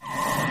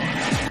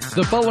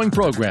The following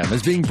program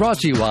is being brought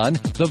to you on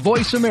the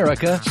Voice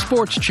America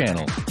Sports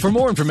Channel. For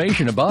more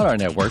information about our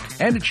network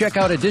and to check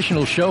out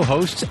additional show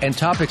hosts and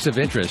topics of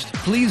interest,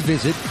 please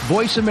visit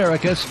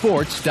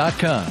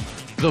voiceamericasports.com.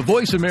 The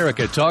Voice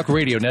America Talk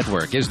Radio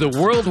Network is the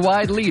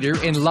worldwide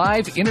leader in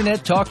live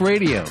Internet talk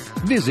radio.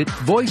 Visit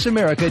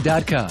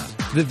voiceamerica.com.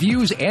 The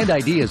views and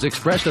ideas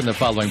expressed on the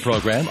following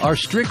program are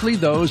strictly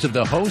those of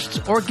the hosts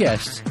or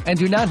guests and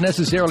do not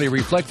necessarily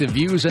reflect the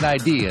views and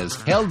ideas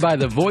held by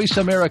the Voice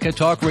America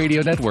Talk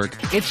Radio Network,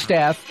 its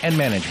staff, and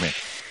management.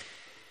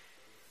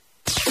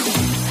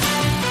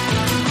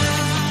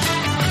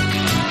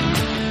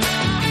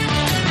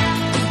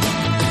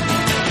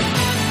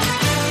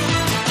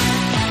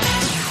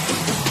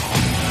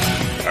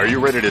 Are you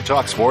ready to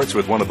talk sports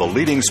with one of the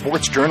leading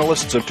sports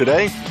journalists of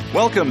today?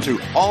 Welcome to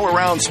All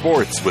Around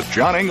Sports with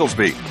John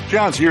Inglesby.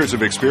 John's years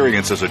of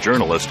experience as a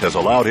journalist has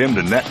allowed him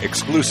to net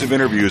exclusive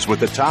interviews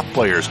with the top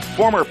players,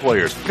 former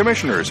players,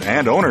 commissioners,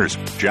 and owners.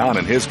 John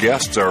and his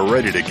guests are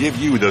ready to give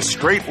you the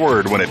straight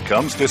word when it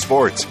comes to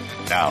sports.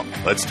 Now,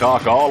 let's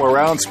talk all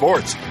around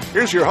sports.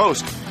 Here's your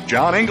host,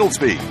 John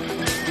Inglesby.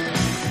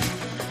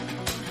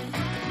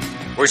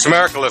 Voice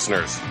America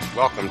listeners,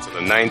 welcome to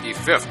the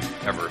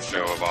 95th ever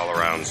show of All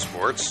Around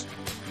Sports.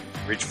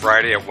 Each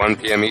Friday at 1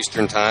 p.m.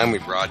 Eastern Time, we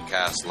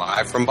broadcast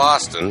live from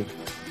Boston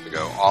to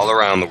go all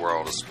around the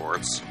world of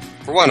sports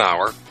for 1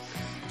 hour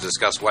to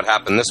discuss what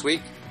happened this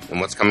week and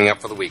what's coming up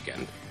for the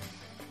weekend.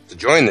 To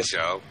join the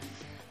show,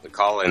 the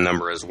call-in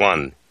number is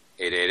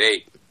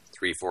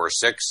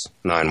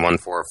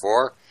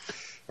 1-888-346-9144,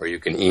 or you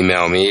can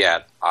email me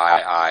at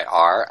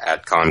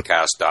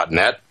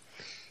iir@comcast.net,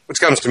 which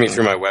comes to me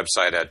through my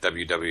website at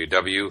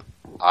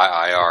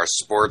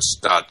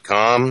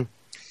www.iirsports.com.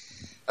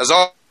 As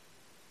always,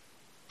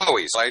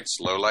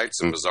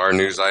 lowlights, and bizarre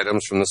news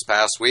items from this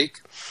past week.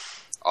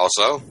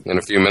 Also, in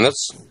a few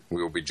minutes,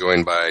 we will be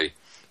joined by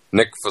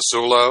Nick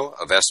Fasulo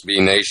of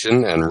SB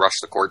Nation and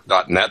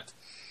RushTheCourt.net.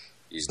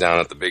 He's down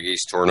at the Big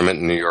East Tournament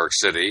in New York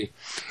City.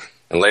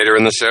 And later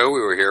in the show,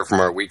 we will hear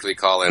from our weekly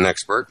call-in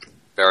expert,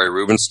 Barry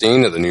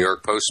Rubenstein of the New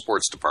York Post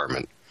Sports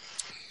Department.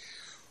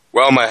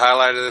 Well, my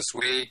highlight of this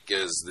week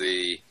is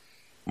the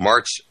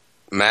March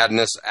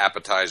Madness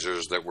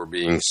appetizers that were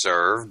being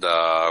served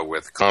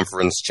with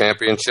conference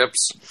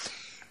championships,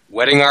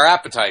 whetting our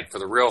appetite for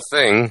the real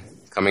thing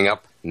coming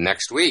up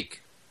next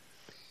week.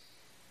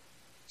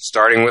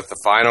 Starting with the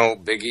final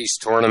Big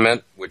East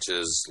tournament, which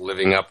is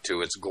living up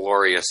to its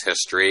glorious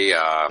history.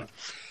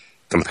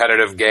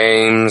 Competitive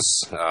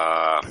games,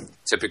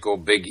 typical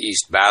Big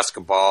East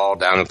basketball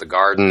down at the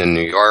Garden in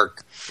New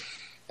York.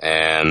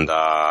 And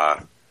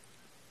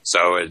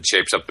so it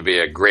shapes up to be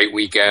a great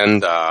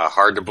weekend.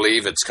 Hard to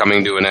believe it's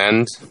coming to an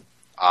end.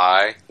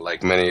 I,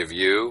 like many of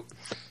you,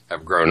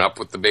 have grown up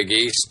with the Big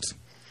East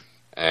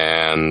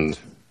and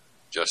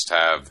just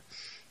have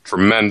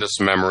tremendous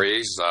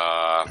memories.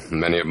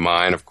 Many of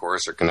mine, of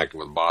course, are connected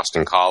with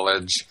Boston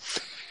College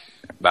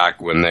back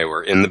when they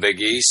were in the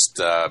Big East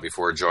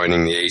before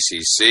joining the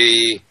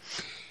ACC.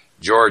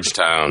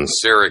 Georgetown,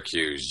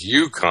 Syracuse,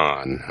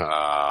 UConn.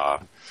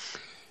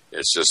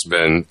 It's just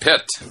been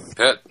Pitt.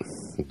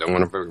 Don't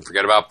want to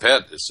forget about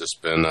Pitt. It's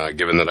just been,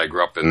 given that I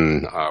grew up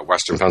in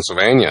western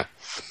Pennsylvania.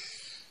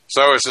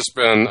 So it's just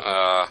been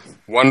a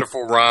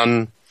wonderful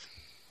run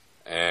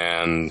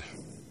and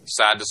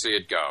sad to see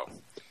it go.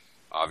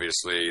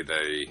 Obviously,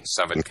 the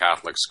 7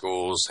 Catholic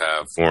schools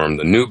have formed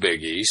the new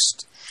Big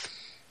East,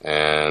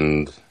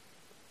 and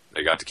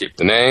they got to keep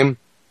the name.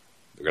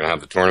 They're going to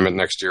have the tournament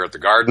next year at the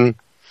Garden.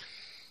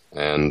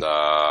 And,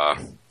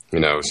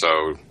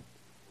 so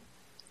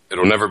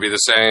it'll never be the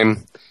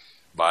same,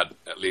 but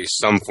at least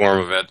some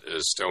form of it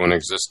is still in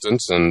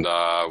existence, and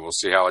we'll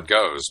see how it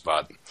goes.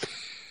 But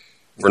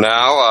for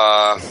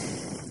now,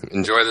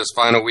 enjoy this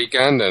final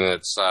weekend, and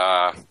it's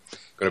going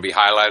to be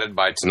highlighted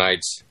by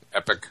tonight's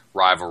epic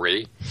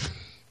rivalry,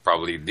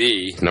 probably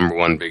the number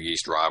one Big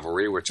East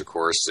rivalry, which, of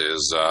course,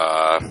 is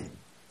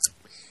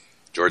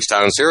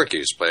Georgetown and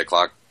Syracuse play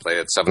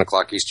at 7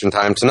 o'clock Eastern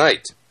Time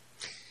tonight.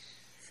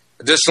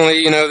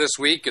 Additionally, this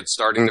week it's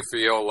starting to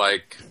feel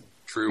like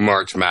true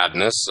March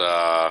Madness.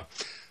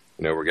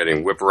 We're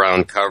getting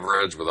whip-around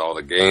coverage with all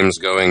the games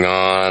going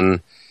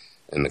on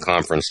in the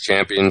conference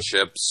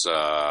championships.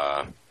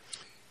 Got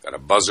a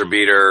buzzer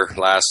beater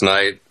last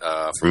night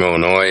from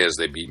Illinois as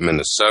they beat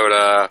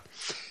Minnesota.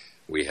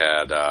 We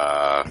had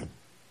a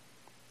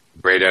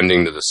great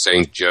ending to the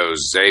St.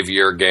 Joe's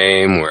Xavier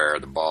game where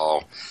the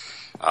ball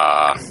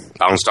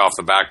bounced off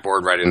the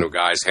backboard right into a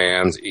guy's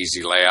hands,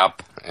 easy layup,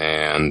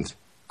 and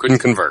couldn't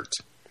convert.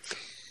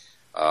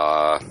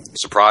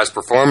 Surprise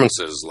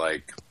performances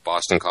like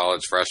Boston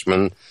College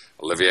freshman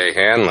Olivier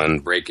Hanlon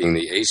breaking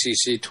the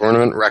ACC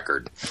tournament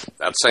record.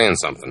 That's saying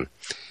something.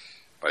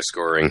 By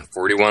scoring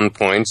 41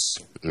 points,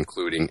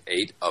 including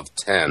 8 of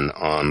 10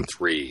 on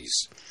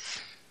threes.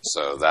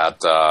 So that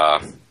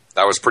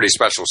was pretty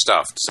special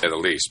stuff, to say the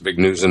least. Big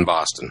news in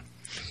Boston.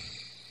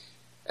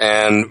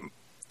 And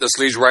this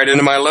leads right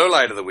into my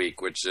lowlight of the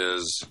week, which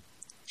is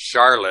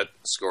Charlotte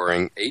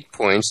scoring 8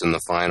 points in the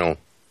final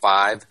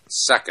 5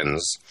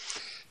 seconds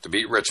to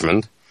beat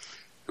Richmond,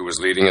 who was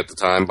leading at the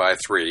time by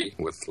 3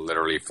 with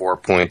literally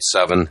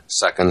 4.7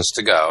 seconds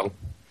to go.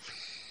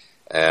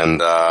 And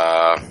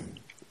there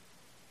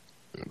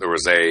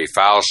was a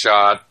foul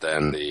shot,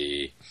 and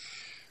the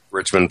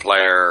Richmond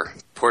player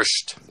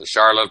pushed the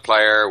Charlotte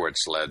player, which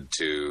led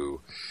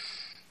to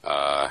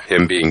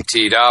him being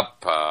teed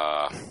up,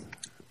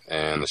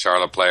 and the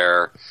Charlotte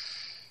player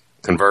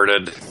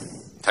converted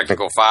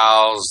technical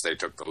fouls. They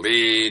took the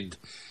lead.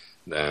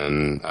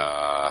 Then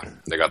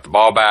they got the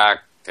ball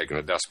back, taking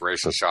a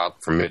desperation shot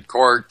from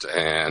midcourt,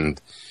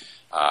 and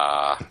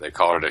they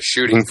called it a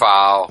shooting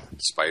foul,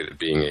 despite it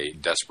being a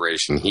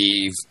desperation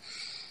heave.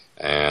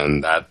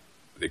 And that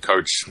the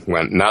coach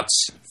went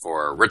nuts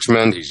for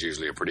Richmond. He's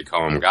usually a pretty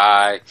calm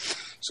guy.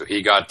 So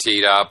he got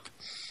teed up,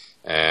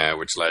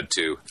 which led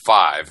to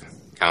 5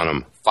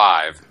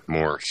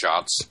 more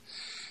shots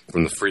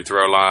from the free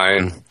throw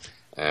line.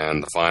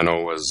 And the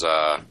final was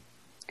a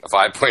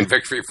 5-point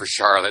victory for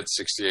Charlotte,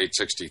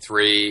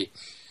 68-63.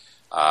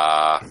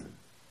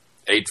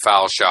 8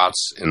 foul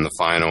shots in the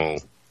final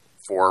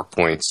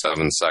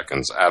 4.7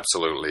 seconds.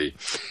 Absolutely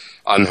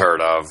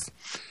unheard of.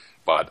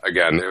 But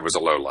again, it was a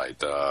low light.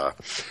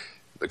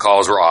 The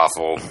calls were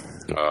awful.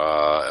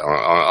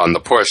 On the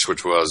push,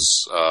 which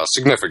was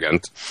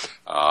significant,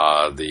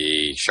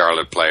 the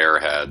Charlotte player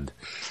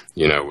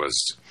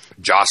was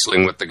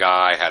jostling with the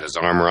guy, had his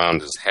arm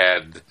around his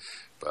head.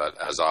 But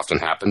as often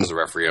happens, the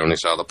referee only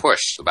saw the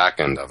push, the back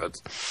end of it.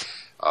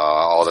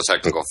 All the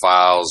technical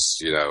fouls,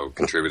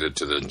 contributed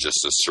to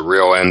just a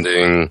surreal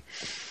ending.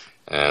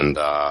 And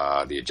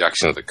the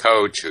ejection of the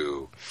coach,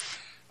 who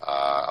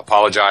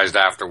apologized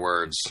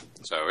afterwards.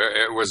 So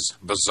it was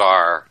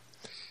bizarre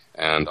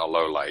and a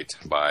low light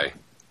by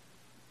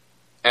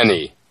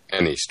any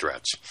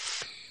stretch.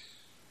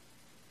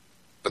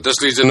 But this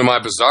leads into my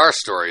bizarre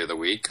story of the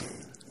week,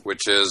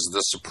 which is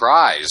the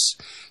surprise,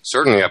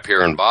 certainly up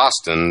here in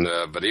Boston,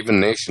 but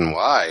even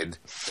nationwide,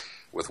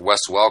 with Wes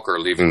Welker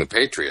leaving the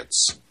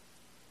Patriots.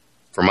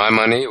 For my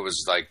money, it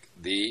was like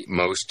the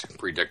most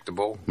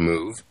predictable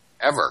move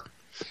ever.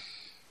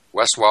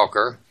 Wes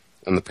Welker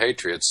and the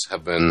Patriots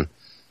have been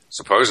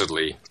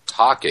supposedly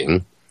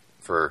talking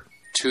for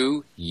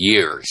 2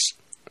 years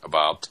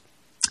about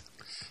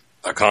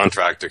a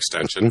contract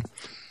extension,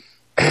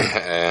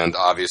 and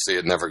obviously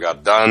it never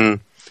got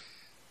done.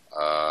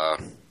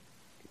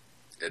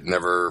 It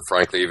never,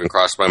 frankly, even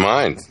crossed my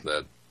mind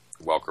that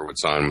Welker would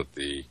sign with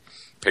the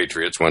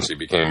Patriots once he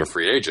became a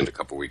free agent a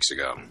couple weeks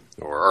ago,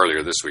 or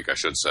earlier this week, I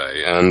should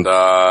say. And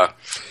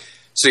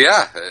so,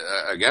 yeah,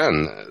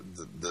 again,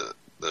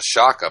 the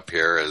shock up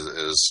here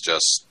is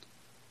just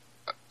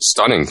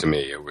stunning to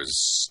me. It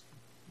was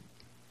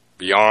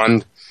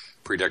beyond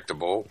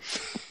predictable.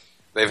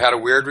 They've had a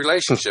weird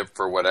relationship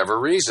for whatever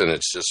reason.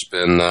 It's just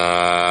been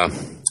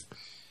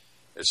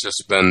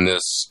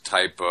this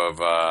type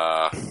of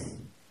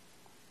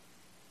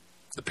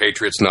the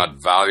Patriots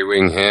not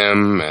valuing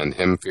him and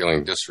him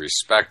feeling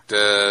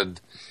disrespected.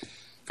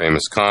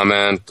 Famous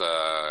comment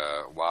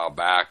a while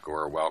back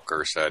where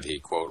Welker said he,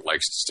 quote,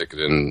 likes to stick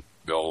it in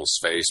Bill's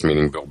face,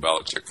 meaning Bill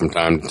Belichick, from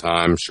time to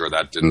time. Sure,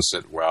 that didn't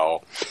sit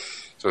well.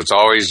 So it's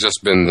always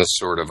just been this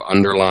sort of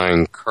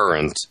underlying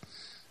current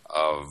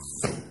of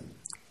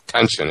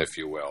tension, if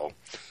you will,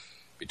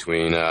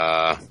 between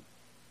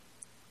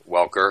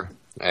Welker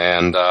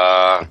and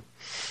the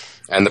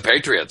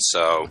Patriots.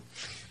 So,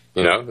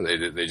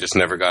 they just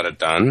never got it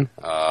done.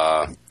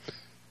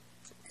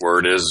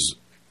 Word is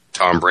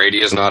Tom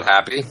Brady is not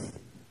happy,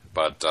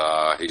 but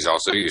he's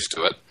also used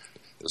to it.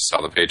 This is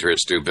how the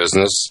Patriots do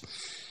business.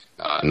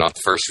 Not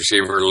the first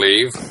receiver to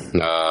leave,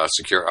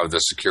 of the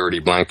security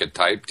blanket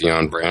type,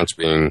 Deion Branch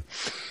being,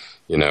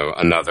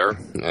 another.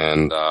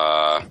 And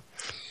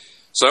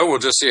so we'll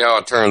just see how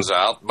it turns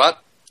out. But,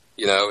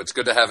 it's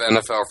good to have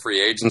NFL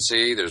free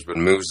agency. There's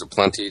been moves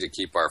aplenty to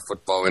keep our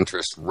football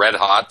interest red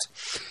hot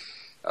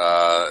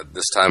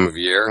this time of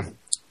year.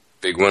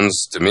 Big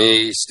ones to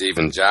me: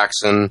 Steven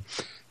Jackson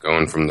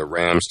going from the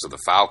Rams to the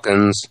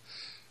Falcons,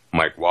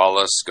 Mike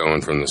Wallace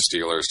going from the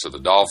Steelers to the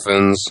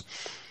Dolphins,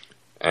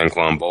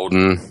 Anquan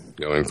Bolden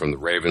going from the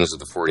Ravens to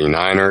the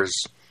 49ers,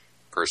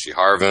 Percy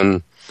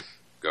Harvin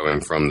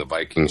going from the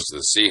Vikings to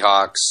the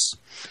Seahawks.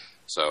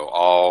 So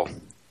all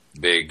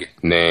big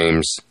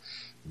names,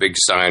 big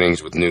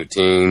signings with new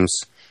teams.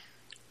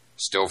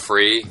 Still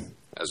free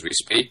as we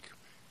speak.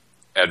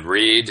 Ed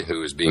Reed,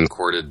 who is being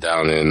courted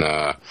down in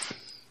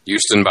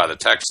Houston by the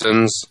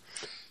Texans.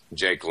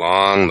 Jake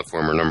Long, the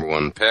former number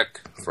 1 pick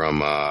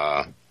from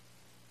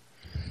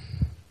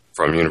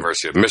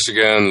University of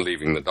Michigan,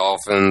 leaving the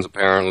Dolphins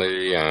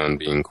apparently and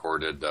being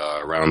courted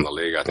around the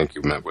league. I think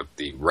you met with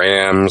the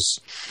Rams.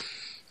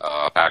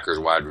 Packers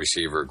wide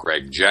receiver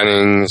Greg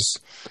Jennings,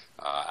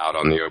 out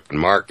on the open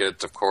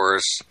market, of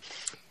course.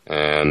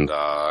 And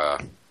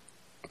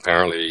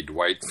apparently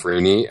Dwight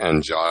Freeney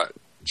and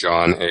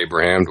John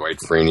Abraham, Dwight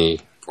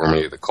Freeney,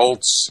 formerly of the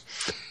Colts,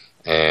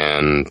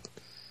 and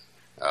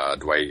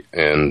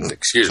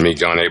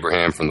John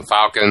Abraham from the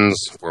Falcons,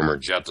 former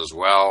Jet as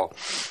well,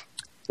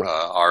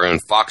 are in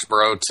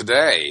Foxborough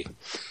today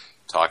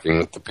talking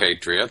with the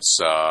Patriots.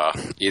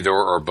 Either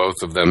or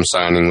both of them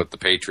signing with the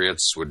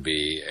Patriots would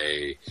be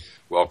a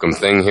welcome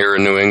thing here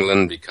in New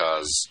England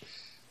because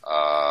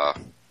the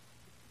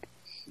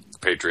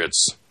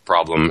Patriots'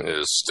 problem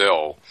is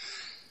still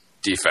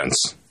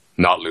defense,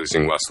 not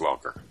losing Wes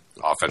Welker.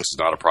 Offense is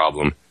not a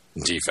problem,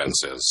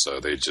 defense is. So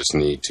they just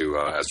need to,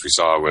 as we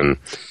saw when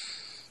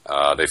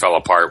they fell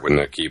apart when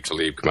Aqib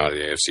Talib came out of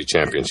the AFC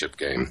Championship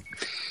game.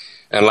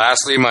 And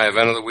lastly, my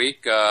event of the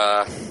week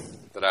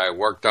that I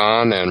worked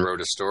on and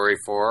wrote a story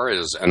for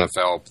is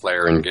NFL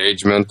Player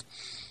Engagement.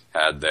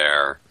 Had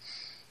their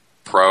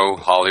Pro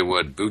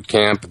Hollywood Boot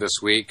Camp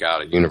this week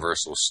out at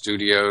Universal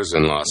Studios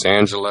in Los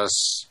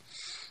Angeles.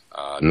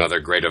 Another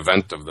great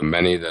event of the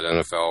many that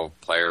NFL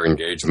Player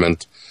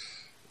Engagement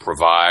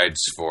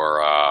provides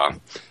for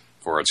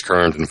its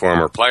current and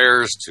former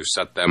players to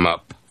set them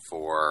up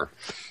for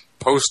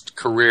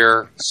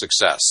post-career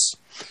success.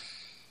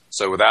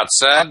 So with that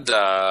said,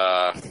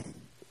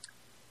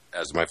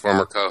 as my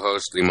former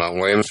co-host Lemont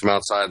Williams from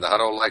Outside the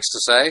Huddle likes to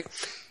say,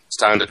 it's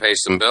time to pay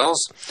some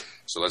bills.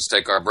 So let's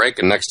take our break,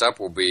 and next up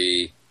will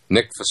be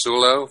Nick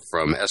Fasulo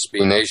from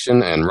SB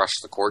Nation and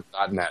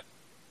RushTheCourt.net.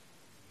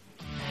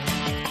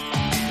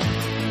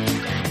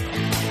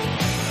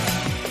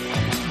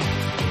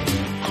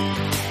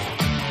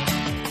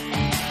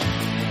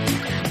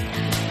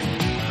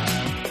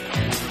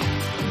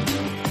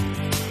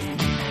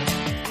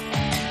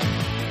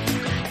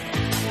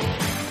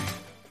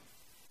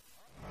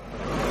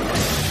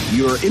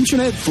 Your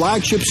internet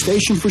flagship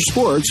station for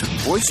sports,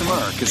 Voice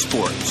America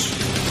Sports.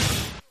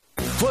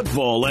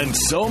 Football and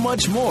so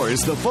much more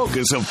is the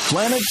focus of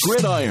Planet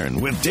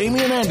Gridiron with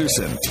Damian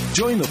Anderson.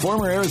 Join the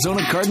former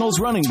Arizona Cardinals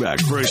running back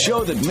for a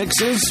show that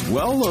mixes,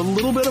 well, a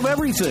little bit of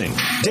everything.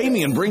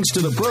 Damian brings to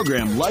the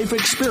program life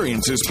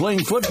experiences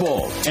playing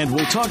football, and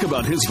we'll talk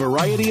about his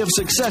variety of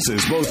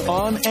successes both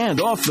on and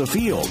off the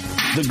field.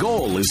 The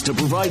goal is to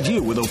provide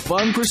you with a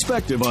fun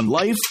perspective on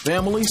life,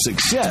 family,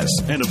 success,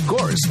 and of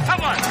course,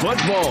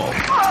 football.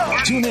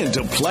 Tune in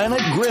to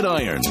Planet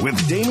Gridiron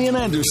with Damian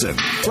Anderson,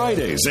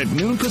 Fridays at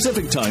noon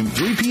Pacific Time,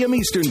 3 p.m.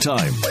 Eastern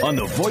Time on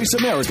the Voice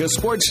America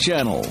Sports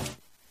Channel.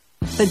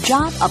 The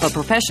job of a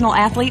professional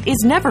athlete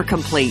is never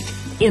complete.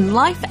 In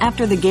Life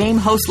After the Game,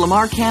 host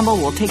Lamar Campbell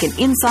will take an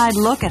inside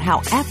look at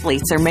how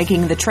athletes are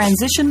making the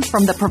transition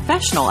from the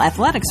professional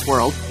athletics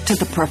world to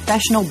the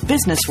professional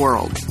business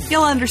world.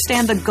 You'll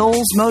understand the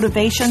goals,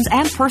 motivations,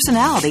 and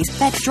personalities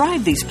that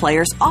drive these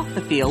players off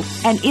the field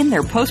and in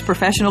their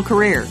post-professional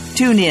career.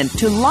 Tune in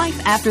to Life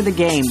After the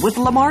Game with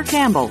Lamar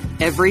Campbell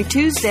every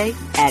Tuesday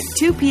at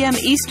 2 p.m.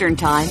 Eastern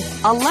Time,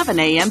 11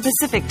 a.m.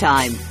 Pacific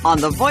Time on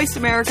the Voice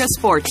America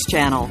Sports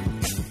Channel.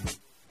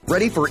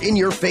 Ready for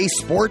in-your-face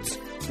sports?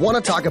 Want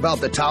to talk about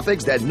the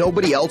topics that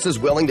nobody else is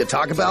willing to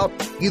talk about,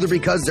 either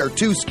because they're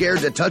too scared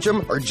to touch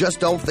them or just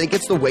don't think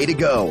it's the way to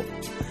go?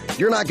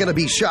 You're not going to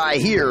be shy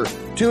here.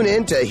 Tune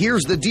in to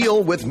Here's the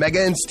Deal with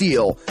Mega and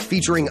Steel,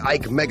 featuring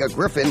Ike Mega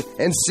Griffin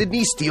and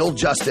Sydney Steele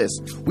Justice.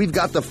 We've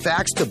got the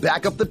facts to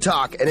back up the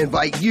talk and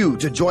invite you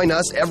to join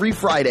us every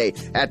Friday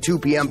at 2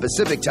 p.m.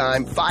 Pacific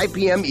Time, 5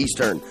 p.m.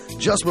 Eastern,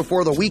 just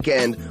before the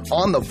weekend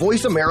on the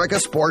Voice America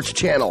Sports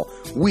Channel.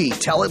 We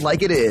tell it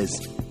like it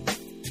is.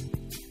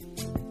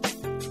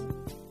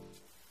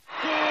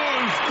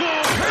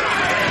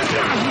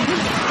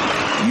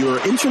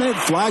 Your internet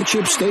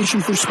flagship station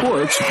for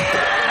sports,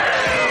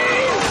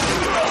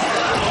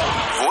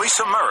 Voice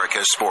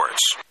America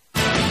Sports.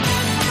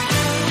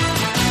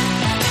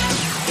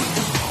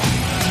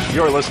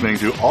 You're listening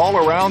to All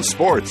Around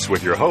Sports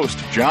with your host,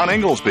 John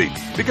Inglesby.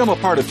 Become a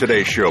part of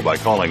today's show by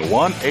calling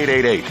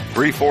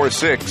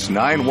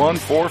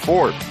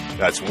 1-888-346-9144.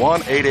 That's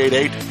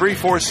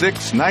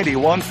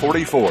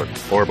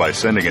 1-888-346-9144. Or by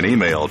sending an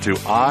email to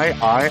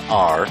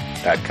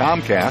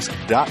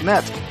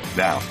iir@comcast.net.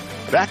 Now,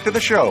 back to the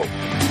show.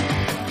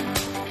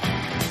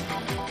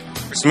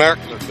 Voice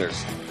America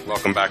listeners,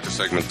 welcome back to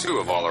segment 2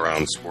 of All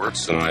Around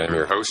Sports, and I am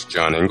your host,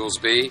 John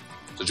Inglesby.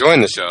 To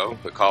join the show,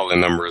 the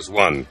call-in number is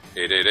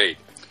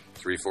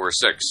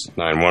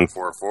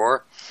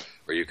 1-888-346-9144,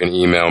 or you can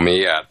email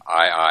me at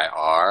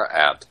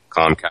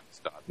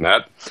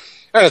iir@comcast.net.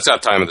 And it's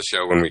that time of the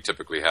show when we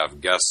typically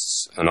have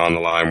guests, and on the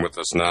line with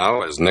us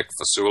now is Nick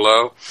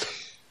Fasulo,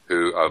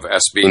 who of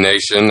SB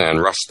Nation and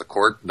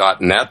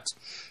RushTheCourt.net,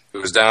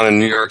 who is down in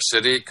New York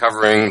City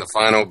covering the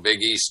final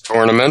Big East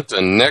tournament.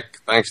 And Nick,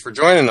 thanks for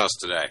joining us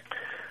today.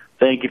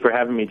 Thank you for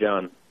having me,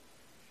 John.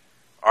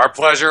 Our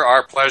pleasure,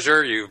 our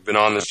pleasure. You've been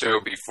on the show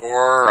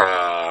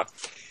before.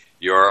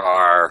 You're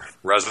our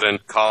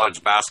resident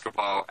college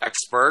basketball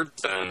expert,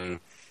 and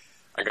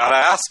I got to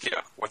ask you,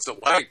 what's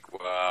it like?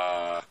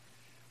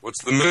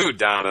 What's the mood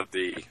down at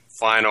the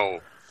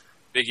final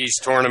Big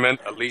East tournament,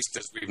 at least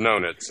as we've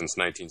known it since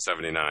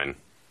 1979?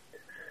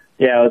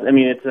 Yeah, I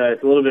mean, it's a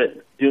little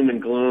bit doom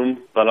and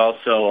gloom, but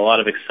also a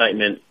lot of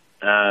excitement,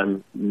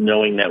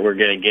 knowing that we're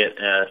going to get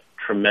a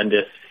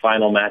tremendous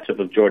final matchup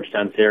of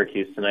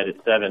Georgetown-Syracuse tonight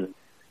at 7.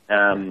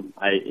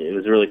 It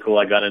was really cool.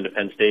 I got into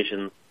Penn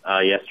Station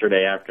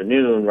yesterday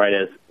afternoon, right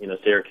as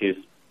Syracuse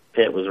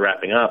Pitt was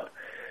wrapping up,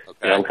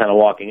 Okay. I'm kind of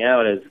walking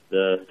out as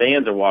the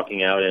fans are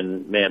walking out,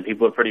 and man,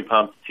 people are pretty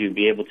pumped to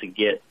be able to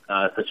get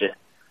such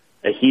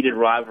a heated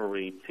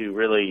rivalry to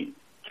really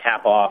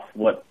cap off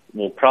what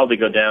will probably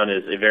go down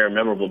as a very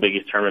memorable Big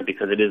East tournament,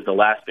 because it is the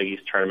last Big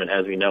East tournament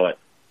as we know it.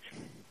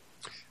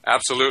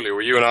 Absolutely.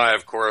 Well, you and I,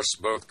 of course,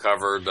 both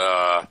covered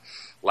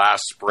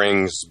last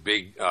spring's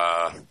big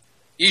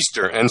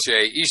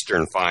NCAA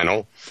Eastern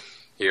final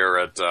here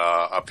at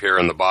up here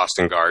in the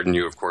Boston Garden.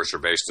 You, of course, are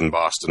based in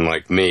Boston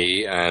like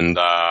me, and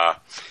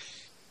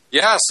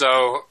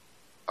so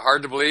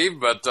hard to believe,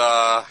 but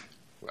I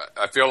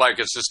feel like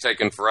it's just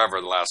taken forever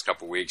the last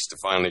couple of weeks to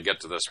finally get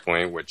to this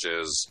point, which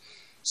is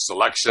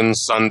Selection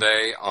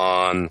Sunday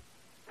on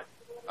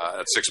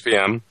at 6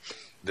 p.m.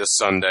 this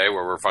Sunday,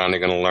 where we're finally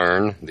going to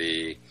learn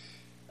the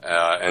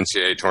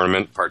NCAA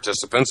tournament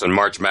participants, and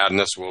March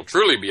Madness will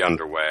truly be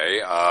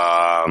underway.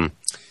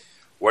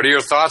 What are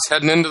your thoughts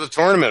heading into the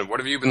tournament? What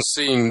have you been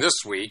seeing this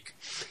week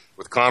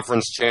with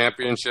conference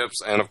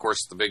championships and, of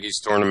course, the Big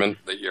East tournament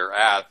that you're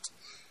at,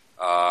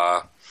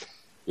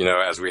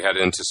 as we head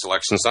into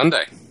Selection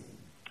Sunday?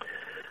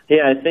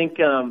 Yeah, I think,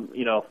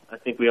 I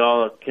think we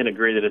all can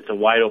agree that it's a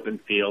wide open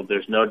field.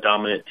 There's no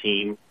dominant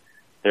team.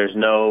 There's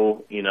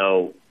no,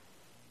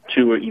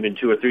 two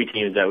or three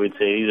teams that we'd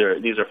say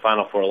these are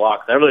Final Four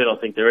locks. I really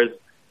don't think there is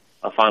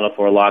a Final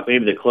Four lock.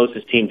 Maybe the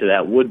closest team to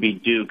that would be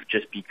Duke,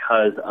 just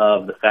because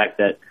of the fact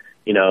that,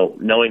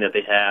 knowing that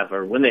they have,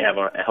 or when they have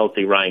a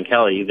healthy Ryan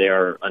Kelly, they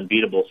are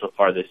unbeatable so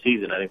far this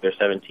season. I think they're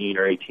 17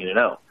 or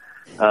 18-0.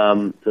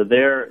 So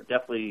they're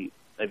definitely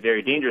a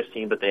very dangerous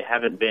team, but they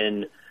haven't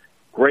been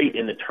great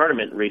in the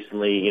tournament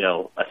recently.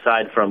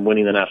 Aside from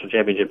winning the national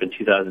championship in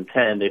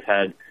 2010, they've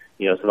had,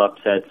 some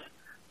upsets.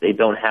 They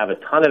don't have a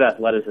ton of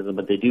athleticism,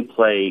 but they do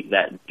play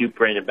that Duke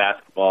brand of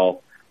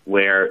basketball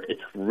where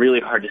it's really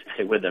hard to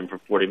stay with them for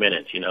 40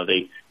 minutes.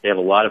 They have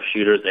a lot of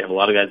shooters. They have a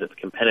lot of guys that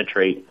can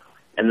penetrate,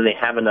 and then they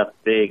have enough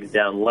bigs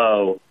down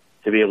low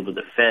to be able to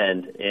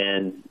defend.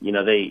 And,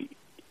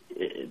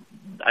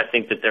 I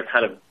think that they're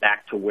kind of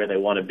back to where they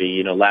want to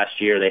be.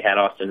 Last year they had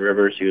Austin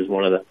Rivers, who was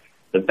one of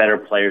the better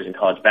players in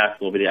college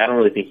basketball, but I don't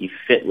really think he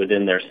fit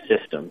within their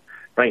system.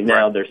 Right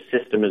now, their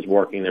system is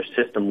working. Their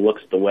system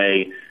looks the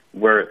way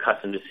we're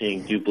accustomed to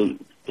seeing Duke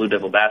Blue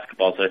Devil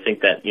basketball. So I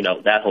think that,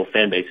 that whole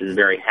fan base is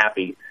very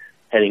happy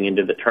heading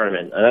into the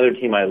tournament. Another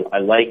team I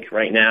like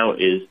right now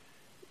is,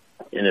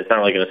 and it's not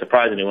really going to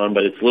surprise anyone,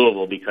 but it's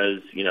Louisville,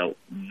 because,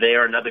 they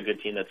are another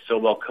good team that's so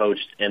well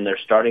coached, and they're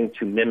starting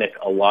to mimic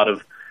a lot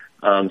of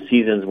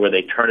seasons where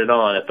they turn it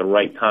on at the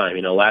right time.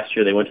 Last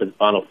year they went to the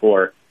Final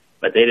Four,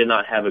 but they did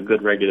not have a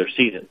good regular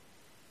season.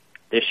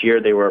 This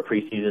year they were a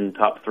preseason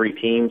top 3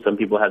 team. Some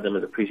people had them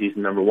as a preseason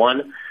number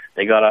 1.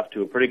 They got off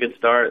to a pretty good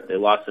start. They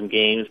lost some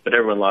games, but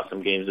everyone lost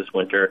some games this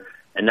winter,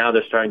 and now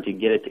they're starting to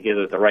get it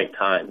together at the right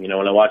time. When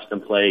I watched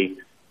them play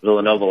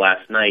Villanova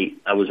last night,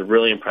 I was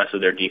really impressed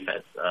with their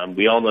defense.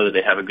 We all know that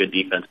they have a good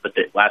defense, but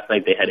last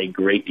night they had a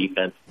great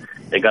defense.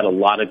 They got a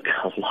lot of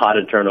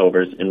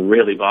turnovers and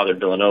really bothered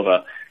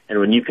Villanova. And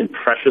when you can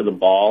pressure the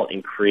ball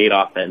and create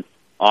offense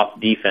off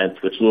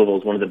defense, which Louisville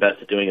is one of the best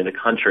at doing in the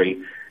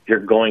country, you're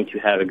going to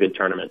have a good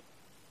tournament.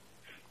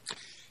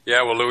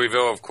 Yeah, well,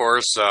 Louisville, of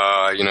course,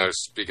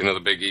 speaking of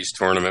the Big East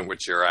tournament,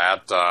 which you're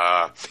at,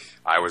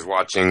 I was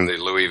watching the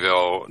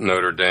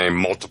Louisville-Notre Dame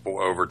multiple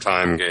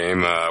overtime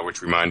game,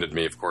 which reminded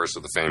me, of course,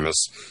 of the famous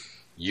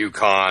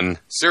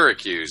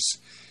UConn-Syracuse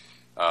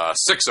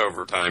 6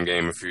 overtime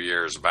game a few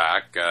years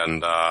back.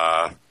 And,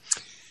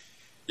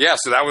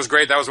 so that was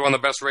great. That was one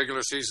of the best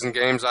regular season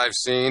games I've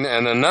seen.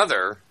 And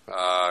another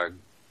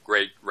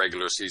great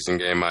regular season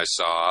game I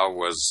saw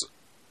was,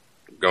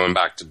 going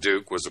back to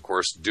Duke, was, of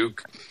course,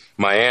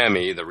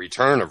 Duke-Miami, the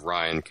return of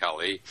Ryan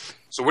Kelly.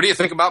 So what do you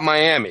think about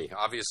Miami?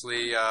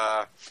 Obviously,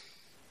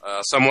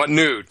 somewhat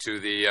new to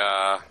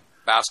the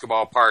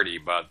basketball party,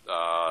 but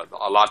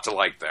a lot to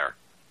like there.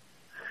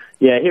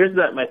 Yeah, here's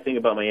my thing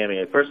about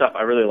Miami. First off,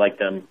 I really like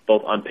them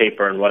both on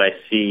paper and what I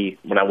see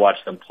when I watch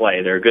them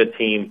play. They're a good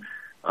team.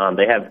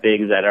 They have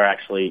bigs that are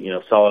actually,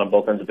 solid on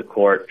both ends of the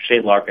court.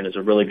 Shade Larkin is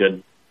a really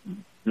good,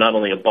 not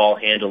only a ball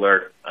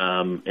handler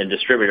and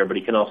distributor, but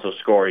he can also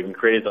score. He can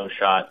create his own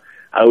shot.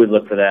 I always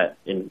look for that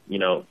in,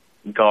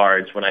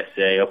 guards when I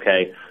say,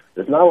 okay,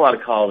 there's not a lot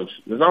of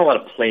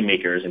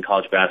playmakers in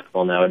college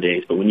basketball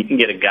nowadays, but when you can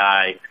get a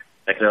guy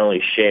that can not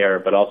only share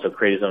but also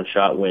create his own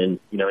shot when,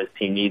 his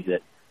team needs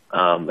it,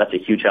 that's a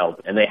huge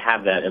help. And they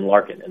have that in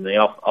Larkin, and they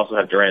also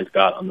have Durant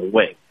Scott on the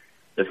wing.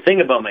 The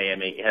thing about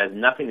Miami, it has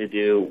nothing to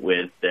do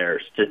with their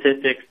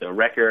statistics, their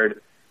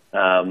record,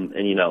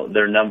 and,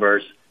 their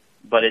numbers,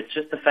 but it's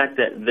just the fact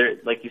that they're,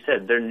 like you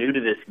said, they're new to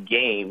this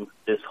game,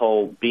 this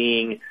whole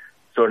being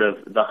sort of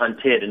the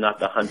hunted and not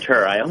the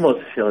hunter. I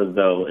almost feel as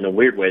though, in a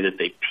weird way, that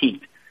they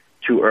peaked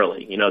too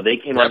early. They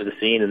came onto the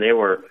scene and they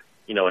were,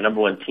 a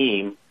number 1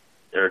 team,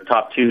 their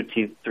top 2,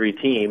 3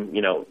 team,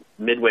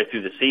 midway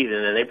through the season,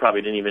 and they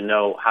probably didn't even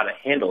know how to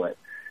handle it.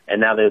 And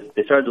now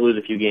they started to lose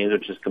a few games,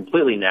 which is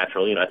completely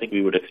natural. I think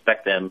we would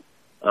expect them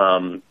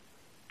to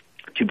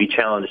be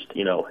challenged,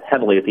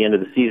 heavily at the end of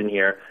the season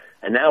here.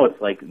 And now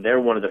it's like they're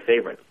one of the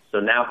favorites. So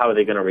now how are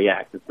they going to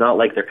react? It's not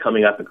like they're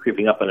coming up and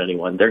creeping up on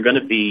anyone. They're going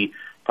to be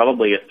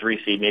probably a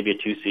 3 seed, maybe a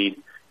 2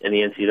 seed in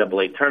the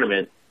NCAA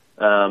tournament.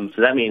 So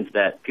that means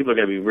that people are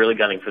going to be really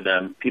gunning for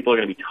them. People are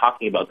going to be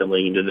talking about them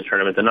leading into the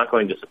tournament. They're not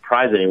going to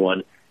surprise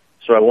anyone.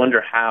 So I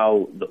wonder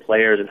how the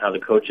players and how the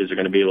coaches are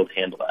going to be able to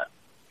handle that.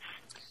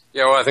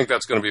 Yeah, well, I think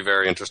that's going to be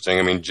very interesting.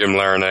 I mean, Jim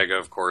Larrañaga,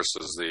 of course,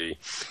 is the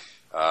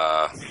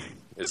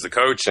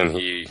coach, and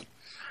he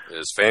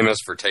is famous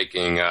for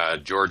taking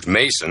George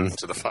Mason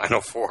to the Final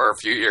Four a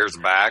few years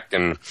back.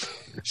 And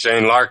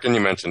Shane Larkin,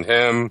 you mentioned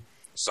him,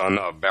 son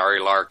of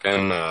Barry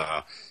Larkin,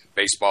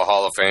 Baseball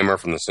Hall of Famer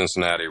from the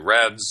Cincinnati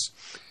Reds.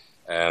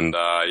 And,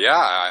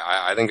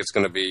 I think it's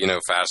going to be,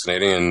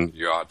 fascinating. And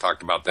you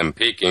talked about them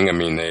peaking. I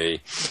mean,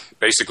 they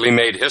basically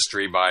made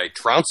history by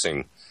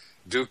trouncing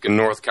Duke and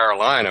North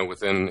Carolina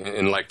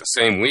in like the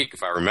same week,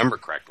 if I remember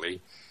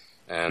correctly.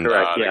 And,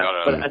 correct,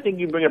 yeah. But I think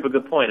you bring up a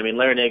good point. I mean,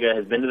 Larrañaga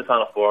has been to the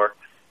Final Four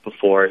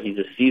before. He's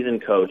a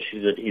seasoned coach.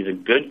 He's a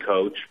good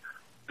coach,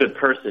 good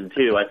person,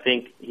 too. I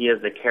think he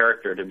has the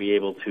character to be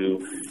able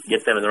to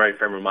get them in the right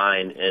frame of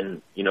mind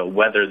and,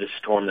 weather the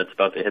storm that's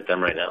about to hit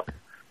them right now.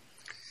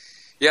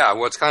 Yeah,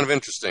 well, it's kind of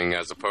interesting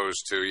as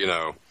opposed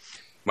to,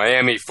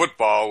 Miami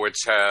football, which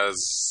has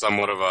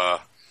somewhat of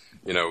a,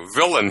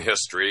 villain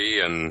history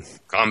and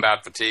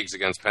combat fatigues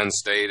against Penn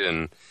State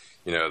and,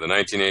 the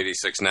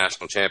 1986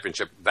 national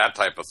championship, that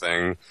type of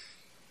thing.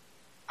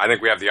 I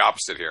think we have the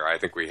opposite here. I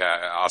think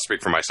I'll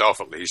speak for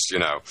myself at least,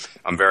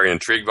 I'm very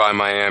intrigued by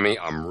Miami.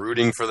 I'm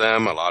rooting for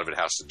them. A lot of it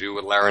has to do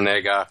with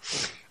Larrañaga.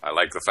 I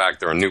like the fact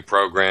they're a new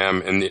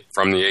program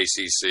from the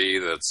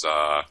ACC that's,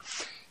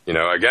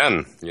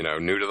 again,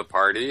 new to the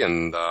party.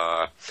 And,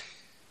 I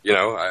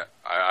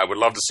would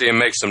love to see him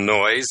make some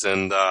noise.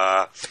 And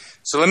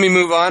so let me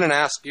move on and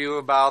ask you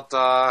about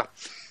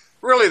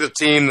really the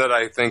team that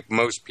I think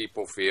most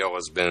people feel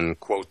has been,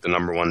 quote, the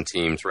number one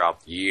team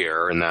throughout the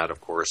year. And that,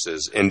 of course,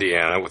 is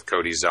Indiana with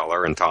Cody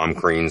Zeller and Tom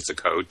Crean's the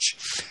coach.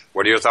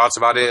 What are your thoughts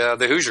about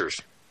the Hoosiers?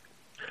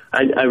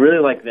 I really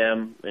like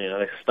them. They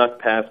snuck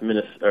past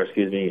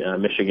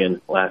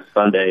Michigan last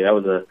Sunday. That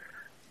was a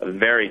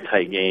very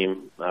tight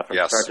game from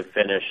start to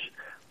finish.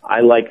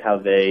 I like how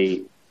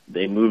they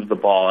moved the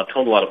ball. I've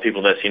told a lot of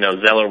people this.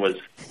 Zeller was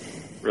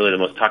really the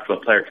most talked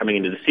about player coming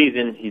into the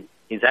season.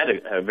 He's had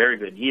a very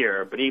good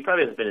year, but he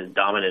probably hasn't been as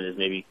dominant as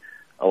maybe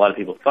a lot of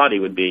people thought he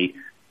would be.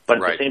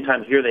 But at the same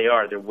time, here they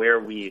are. They're where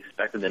we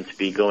expected them to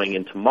be going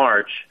into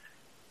March,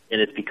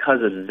 and it's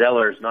because of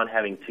Zeller's not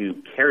having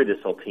to carry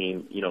this whole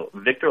team.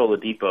 Victor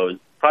Oladipo is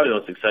probably the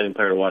most exciting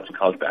player to watch in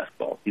college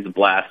basketball. He's a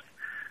blast.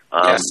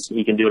 Yes.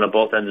 He can do it on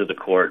both ends of the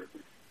court.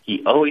 He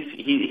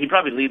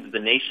probably leads the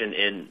nation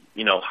in,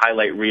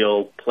 highlight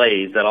reel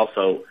plays that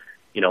also,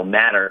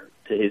 matter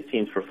to his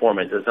team's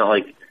performance. It's not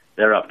like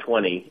they're up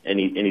 20 and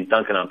he's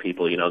dunking on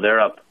people. They're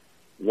up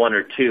 1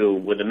 or 2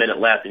 with a minute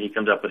left and he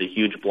comes up with a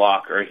huge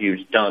block or a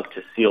huge dunk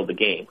to seal the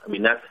game. I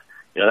mean,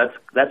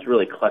 that's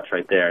really clutch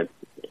right there.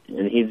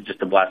 And he's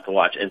just a blast to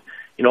watch. And,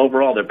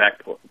 overall their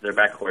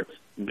backcourt's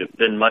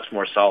been much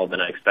more solid than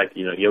I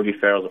expected. Yogi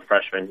Ferrell's a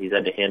freshman. He's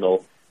had to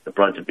handle the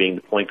brunt of being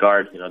the point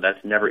guard.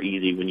 That's never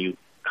easy when you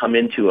come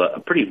into a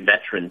pretty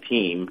veteran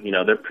team.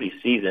 They're pretty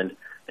seasoned,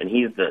 and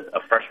he's a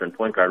freshman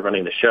point guard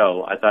running the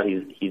show. I thought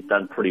he's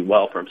done pretty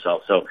well for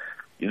himself. So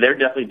they're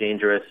definitely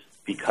dangerous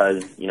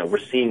because, we're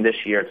seeing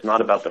this year it's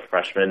not about the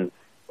freshmen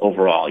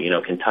overall.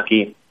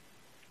 Kentucky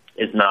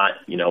is not,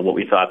 what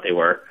we thought they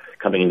were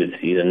coming into the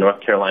season.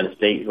 North Carolina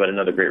State, who had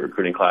another great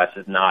recruiting class,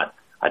 is not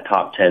a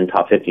top 10,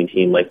 top 15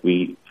 team like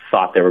we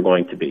thought they were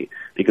going to be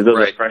because those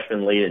are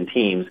freshman-laden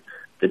teams.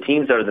 The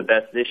teams that are the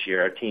best this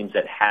year are teams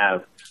that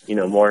have,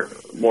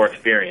 more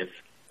experience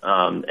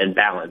and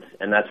balance,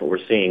 and that's what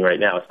we're seeing right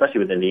now, especially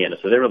with Indiana.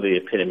 So they're really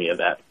the epitome of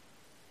that.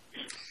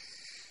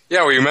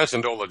 Yeah, well, you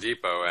mentioned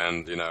Oladipo,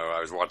 and I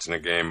was watching a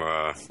game,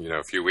 a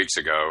few weeks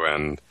ago,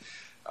 and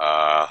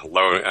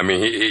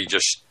he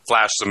just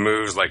flashed some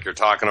moves like you're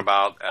talking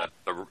about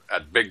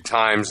at big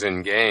times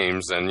in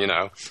games, and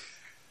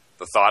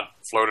the thought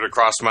floated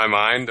across my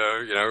mind,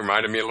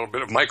 reminded me a little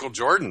bit of Michael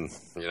Jordan,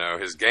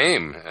 his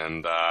game.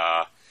 And,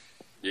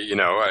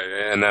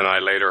 and then I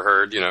later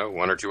heard,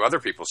 1 or 2 other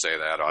people say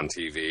that on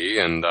TV.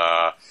 And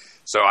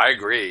so I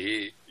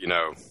agree.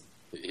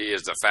 He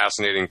is a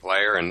fascinating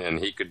player, and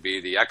he could be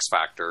the X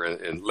factor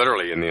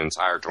literally in the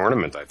entire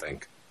tournament, I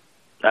think.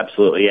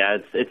 Absolutely, yeah.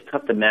 It's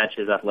tough to match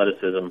his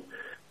athleticism.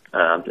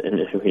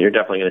 And you're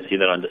definitely going to see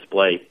that on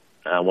display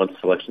once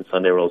Selection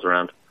Sunday rolls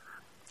around.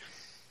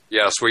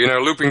 Yes, well,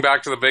 looping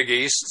back to the Big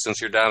East, since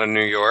you're down in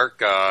New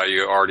York,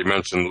 you already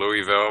mentioned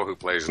Louisville, who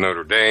plays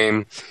Notre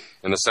Dame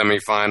in the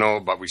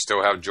semifinal, but we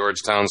still have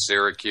Georgetown,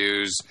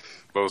 Syracuse,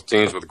 both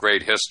teams with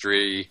great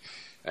history.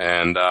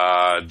 And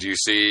do you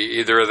see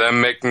either of them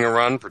making a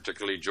run,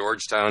 particularly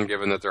Georgetown,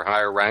 given that they're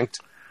higher ranked?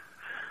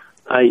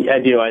 I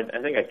do. I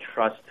think I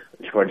trust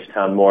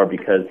Georgetown more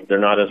because they're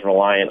not as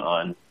reliant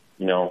on,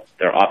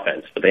 their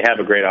offense. But they have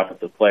a great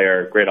offensive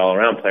player, great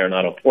all-around player,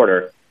 Otto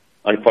Porter.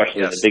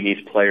 Unquestionably the Big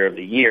East Player of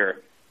the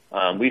Year.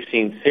 We've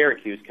seen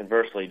Syracuse,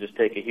 conversely, just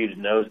take a huge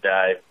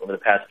nosedive over the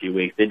past few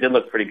weeks. They did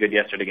look pretty good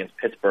yesterday against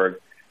Pittsburgh,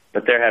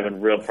 but they're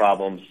having real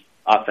problems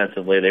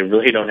offensively. They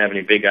really don't have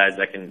any big guys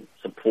that can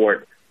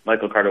support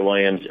Michael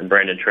Carter-Williams and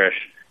Brandon Trish.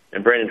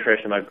 And Brandon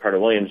Trish and Michael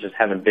Carter-Williams just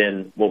haven't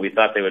been what we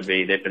thought they would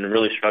be. They've been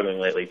really struggling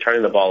lately,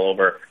 turning the ball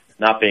over,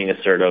 not being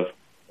assertive.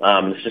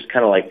 It's just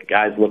kind of like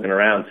guys looking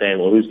around saying,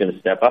 well, who's going to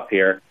step up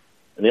here?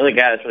 And the only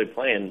guy that's really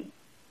playing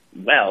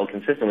well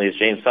consistently is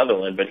James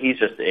Sutherland, but he's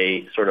just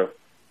a sort of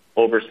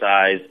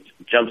oversized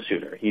jump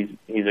shooter. He's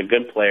a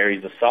good player.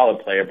 He's a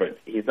solid player, but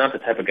he's not the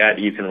type of guy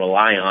that you can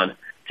rely on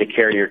to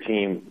carry your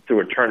team through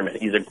a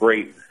tournament. He's a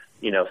great,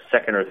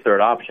 second or third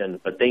option,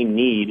 but they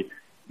need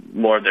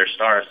more of their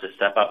stars to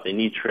step up. They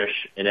need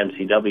Trish and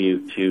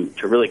MCW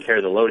to really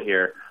carry the load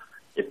here.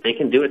 If they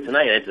can do it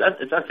tonight, it's not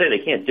to say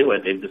they can't do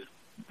it.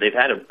 They've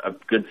had a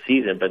good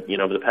season, but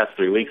over the past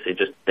 3 weeks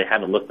they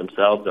haven't looked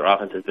themselves. Their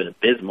offense has been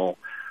abysmal.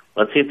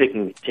 Let's see if they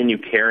can continue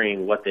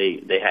carrying what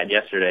they had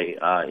yesterday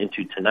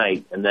into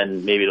tonight, and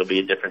then maybe it'll be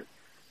a different.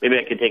 Maybe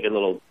I could take a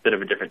little bit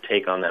of a different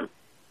take on them.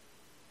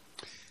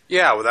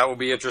 Yeah, well, that will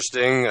be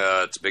interesting.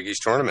 It's a Big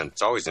East tournament.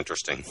 It's always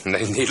interesting,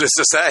 needless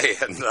to say.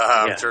 And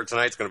I'm sure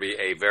tonight's going to be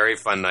a very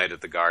fun night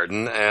at the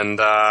Garden. And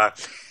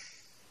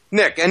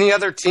Nick, any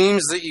other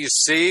teams that you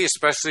see,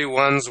 especially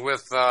ones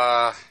with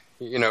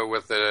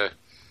with the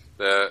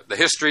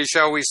history,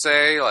 shall we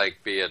say,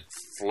 like be it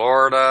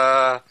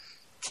Florida,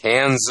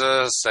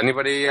 Kansas,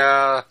 anybody?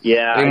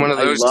 Any one of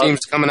those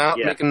teams coming out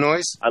making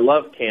noise? I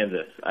love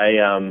Kansas. I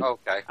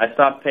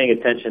stopped paying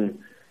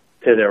attention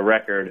to their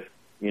record,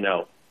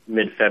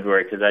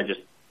 mid-February because I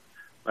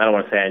don't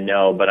want to say I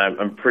know, but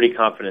I'm pretty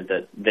confident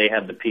that they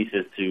have the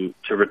pieces to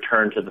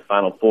return to the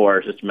Final Four.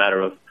 It's just a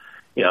matter of,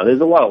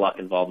 there's a lot of luck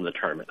involved in the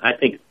tournament. I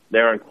think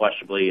they're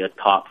unquestionably a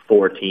top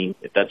 4 team,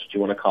 if that's what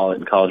you want to call it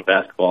in college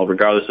basketball,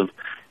 regardless of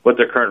what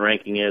their current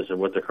ranking is or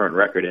what their current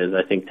record is.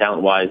 I think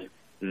talent-wise,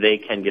 they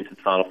can get to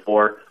the Final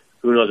Four.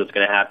 Who knows what's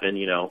going to happen,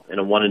 in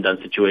a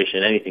one-and-done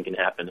situation, anything can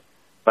happen.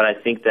 But I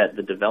think that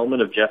the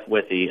development of Jeff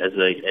Withey as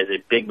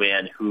a big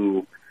man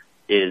who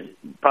is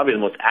probably the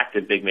most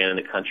active big man in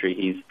the country.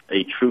 He's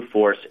a true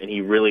force, and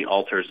he really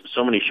alters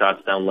so many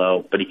shots down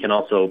low, but he can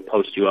also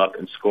post you up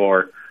and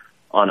score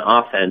on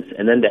offense.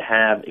 And then to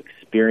have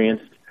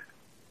experienced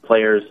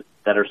players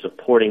that are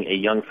supporting a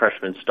young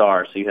freshman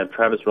star. So you have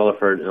Travis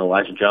Rutherford and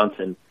Elijah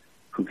Johnson,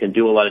 who can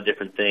do a lot of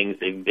different things.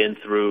 They've been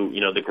through,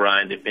 the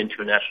grind. They've been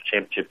to a national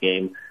championship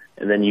game.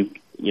 And then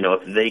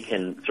if they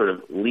can sort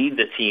of lead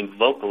the team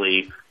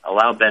vocally,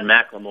 allow Ben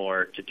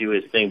McLemore to do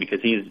his thing,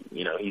 because he's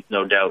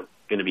no doubt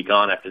going to be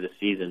gone after the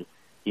season.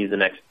 He's the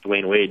next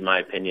Dwayne Wade, in my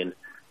opinion.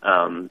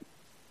 If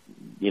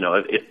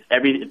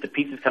the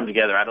pieces come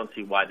together, I don't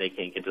see why they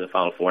can't get to the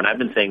Final Four. And I've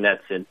been saying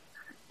that since,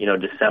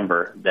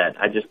 December, that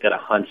I just got a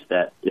hunch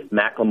that if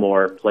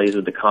McLemore plays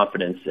with the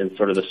confidence and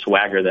sort of the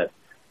swagger that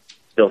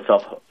Bill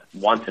Self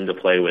wants him to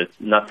play with,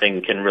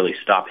 nothing can really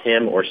stop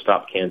him or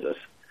stop Kansas.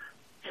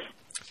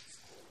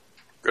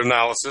 Good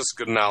analysis,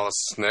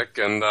 Nick.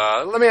 And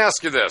let me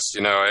ask you this.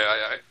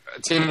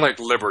 A team like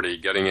Liberty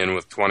getting in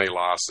with 20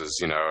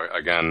 losses,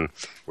 again,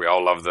 we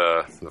all love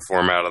the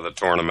format of the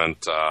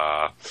tournament.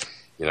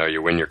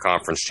 You win your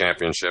conference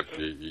championship,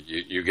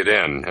 you get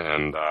in.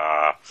 And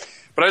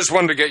but I just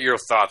wanted to get your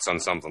thoughts on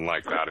something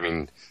like that. I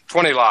mean,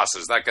 20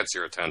 losses, that gets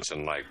your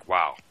attention. Like,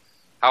 wow,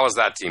 how is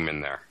that team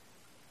in there?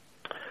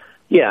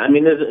 Yeah, I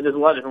mean, there's a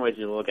lot of different ways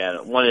to look at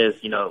it. One is,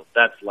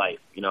 that's life.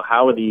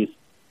 How are these?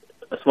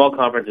 A small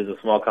conference is a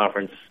small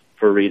conference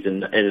for a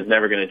reason, and is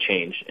never going to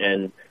change.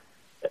 And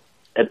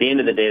at the end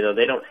of the day, though,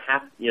 they don't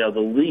have, the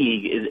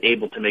league is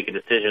able to make a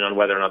decision on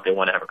whether or not they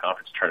want to have a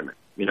conference tournament.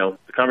 The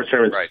conference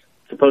tournament is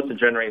supposed to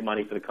generate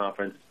money for the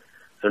conference,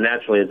 so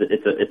naturally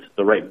it's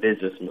the right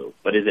business move.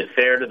 But is it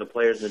fair to the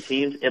players and the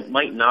teams? It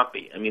might not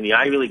be. I mean, the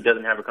Ivy League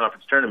doesn't have a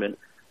conference tournament.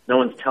 No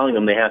one's telling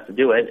them they have to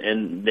do it,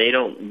 and they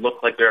don't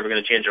look like they're ever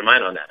going to change their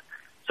mind on that.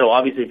 So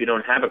obviously, if you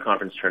don't have a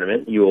conference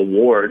tournament, you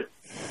award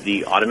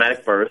the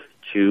automatic berth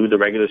to the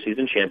regular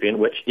season champion,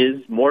 which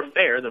is more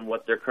fair than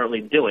what they're currently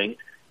doing.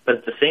 But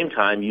at the same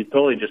time, you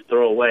totally just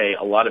throw away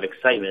a lot of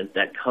excitement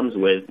that comes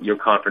with your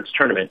conference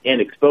tournament and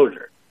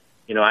exposure.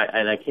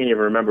 I can't even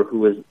remember who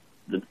was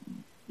the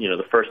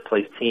first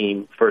place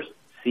team, first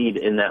seed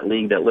in that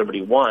league that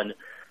Liberty won.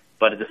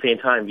 But at the same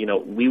time,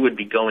 we would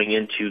be going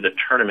into the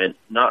tournament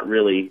not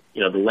really,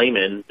 the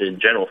layman, the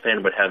general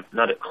fan would have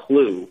not a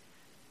clue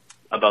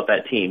about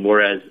that team.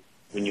 Whereas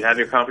when you have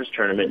your conference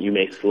tournament, you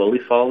may slowly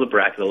follow the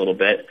bracket a little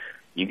bit.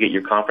 You get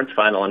your conference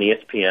final on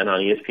ESPN,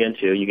 on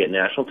ESPN2. You get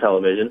national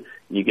television.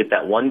 And you get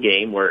that one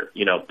game where,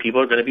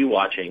 people are going to be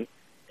watching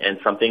and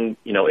something,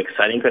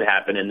 exciting could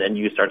happen, and then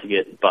you start to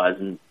get buzz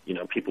and,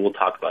 people will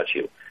talk about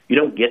you. You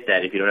don't get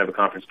that if you don't have a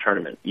conference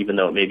tournament, even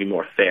though it may be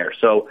more fair.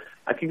 So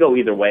I could go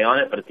either way on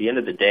it, but at the end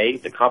of the day,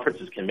 the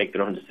conferences can make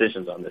their own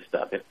decisions on this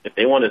stuff. If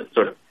they want to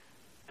sort of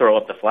throw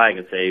up the flag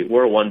and say,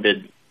 we're a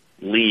one-bid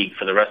league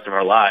for the rest of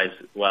our lives,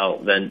 well,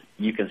 then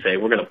you can say,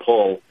 we're going to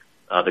pull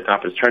the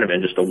conference tournament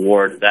and just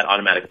award that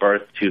automatic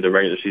berth to the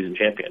regular season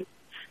champion.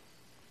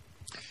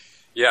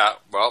 Yeah,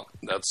 well,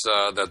 that's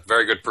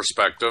very good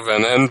perspective.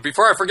 And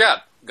before I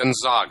forget,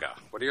 Gonzaga.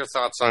 What are your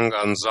thoughts on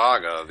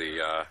Gonzaga,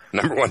 the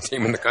number one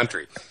team in the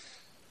country?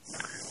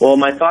 Well,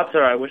 my thoughts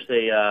are I wish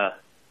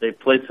they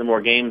played some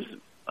more games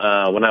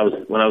when I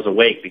was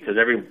awake, because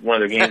every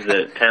one of their games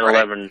at 10,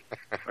 11,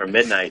 or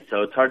midnight.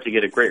 So it's hard to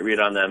get a great read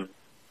on them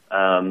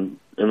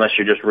unless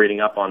you're just reading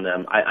up on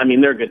them. I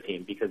mean, they're a good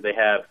team because they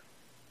have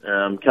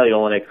Kelly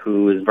Olynyk,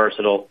 who is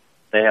versatile.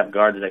 They have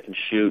guards that can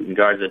shoot and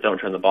guards that don't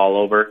turn the ball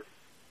over.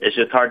 It's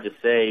just hard to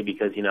say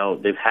because,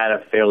 they've had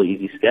a fairly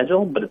easy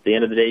schedule, but at the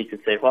end of the day, you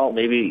could say, well,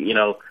 maybe,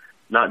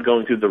 not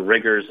going through the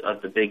rigors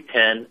of the Big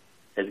Ten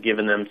has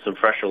given them some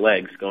fresher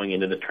legs going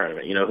into the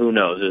tournament. Who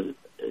knows?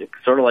 It's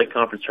sort of like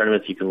conference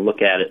tournaments. You can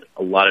look at it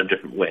a lot of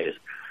different ways.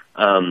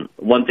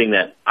 One thing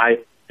that I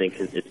think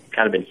it's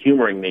kind of been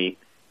humoring me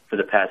for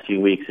the past few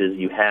weeks is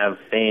you have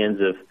fans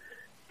of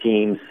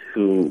teams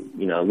who,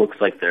 looks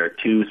like they're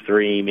 2,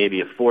 3, maybe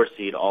a 4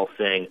 seed all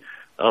saying,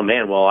 oh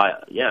man,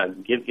 well,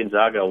 give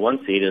Gonzaga a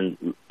 1 seed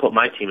and put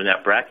my team in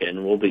that bracket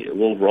and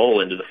we'll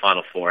roll into the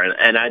Final Four.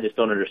 And I just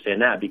don't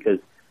understand that because,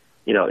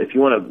 if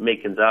you want to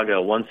make Gonzaga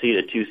a 1 seed,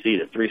 a 2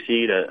 seed, a 3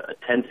 seed, a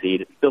 10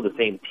 seed, it's still the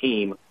same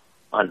team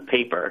on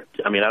paper.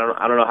 I mean,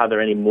 I don't know how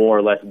they're any more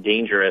or less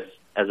dangerous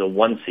as a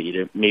 1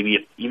 seed.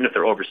 Maybe even if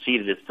they're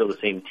overseeded, it's still the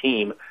same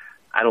team.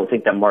 I don't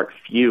think that Mark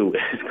Few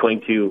is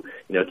going to,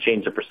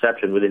 change the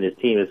perception within his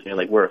team as saying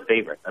like we're a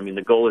favorite. I mean,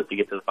 the goal is to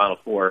get to the Final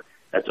Four.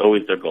 That's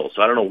always their goal.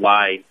 So I don't know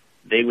why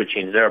they would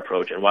change their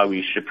approach and why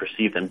we should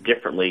perceive them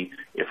differently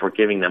if we're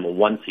giving them a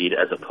 1 seed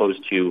as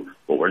opposed to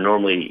what we're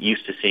normally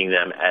used to seeing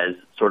them as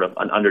sort of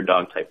an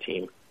underdog type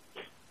team.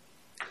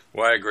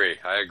 Well, I agree.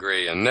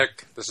 And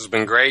Nick, this has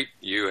been great.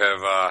 You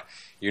have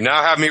you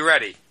now have me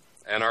ready,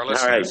 and our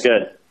listeners, all right,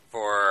 good,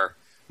 for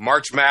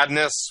March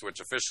Madness, which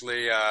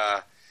officially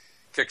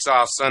kicks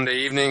off Sunday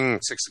evening,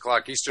 6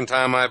 o'clock Eastern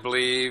time, I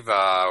believe,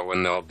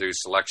 when they'll do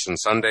Selection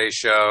Sunday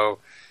show.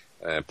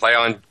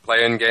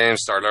 Play-in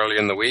games start early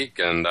in the week,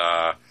 and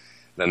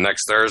then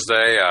next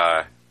Thursday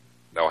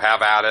they'll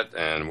have at it,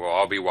 and we'll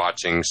all be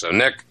watching. So,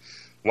 Nick,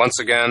 once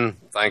again,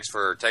 thanks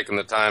for taking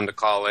the time to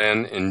call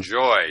in.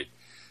 Enjoy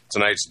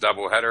tonight's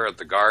doubleheader at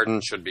the Garden.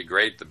 Should be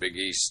great. The Big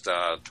East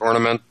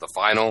tournament, the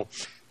final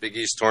Big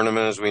East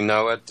tournament as we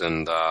know it.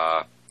 And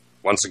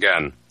once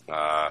again,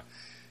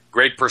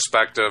 great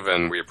perspective,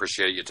 and we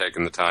appreciate you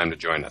taking the time to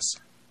join us.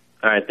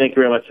 All right. Thank you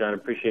very much, John.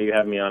 Appreciate you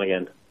having me on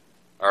again.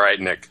 All right,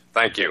 Nick.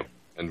 Thank you.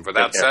 And with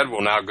that said,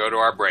 we'll now go to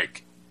our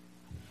break.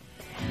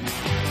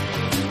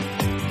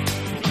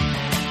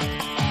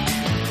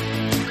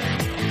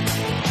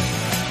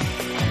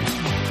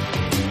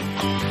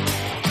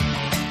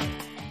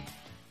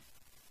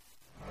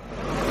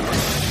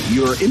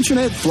 Your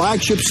internet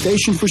flagship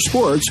station for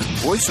sports,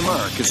 Voice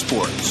America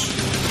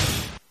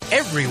Sports.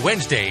 Every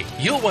Wednesday,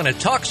 you'll want to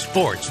talk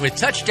sports with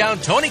touchdown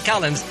Tony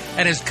Collins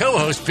and his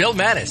co-host Bill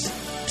Mattis.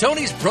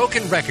 Tony's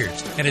broken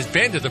records and has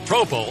been to the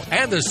Pro Bowl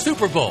and the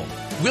Super Bowl.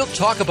 We'll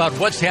talk about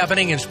what's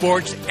happening in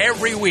sports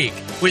every week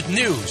with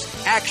news,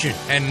 action,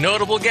 and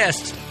notable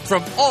guests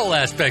from all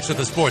aspects of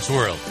the sports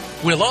world.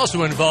 We'll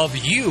also involve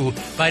you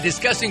by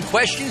discussing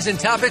questions and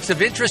topics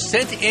of interest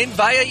sent in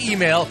via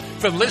email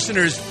from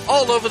listeners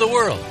all over the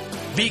world.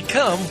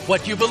 Become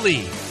what you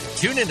believe.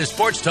 Tune into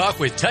Sports Talk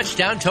with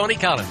Touchdown Tony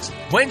Collins,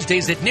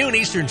 Wednesdays at noon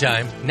Eastern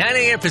Time, 9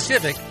 a.m.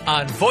 Pacific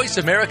on Voice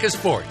America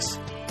Sports.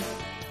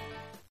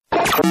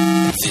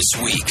 This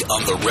week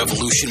on The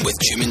Revolution with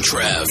Jim and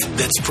Trav,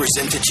 that's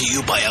presented to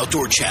you by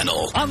Outdoor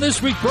Channel. On this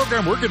week's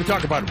program, we're going to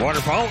talk about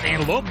waterfowl,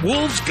 antelope,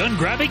 wolves, gun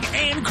grabbing,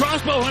 and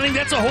crossbow hunting.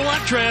 That's a whole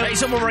lot, Trav. Hey,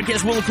 some of our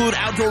guests will include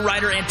outdoor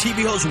writer and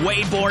TV host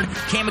Wade Bourne,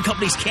 Cam &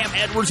 Company's Cam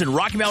Edwards, and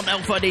Rocky Mountain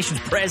Elk Foundation's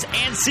Prez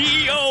and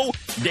CEO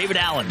David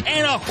Allen.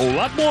 And a whole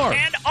lot more.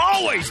 And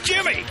always,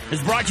 Jimmy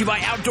is brought to you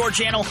by Outdoor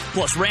Channel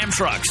plus Ram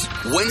Trucks.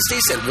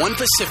 Wednesdays at 1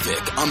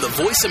 Pacific on the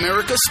Voice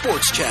America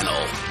Sports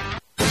Channel.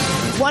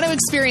 Want to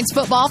experience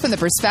football from the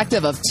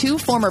perspective of two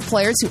former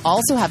players who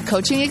also have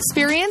coaching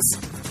experience?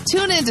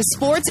 Tune in to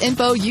Sports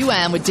Info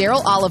UM with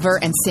Daryl Oliver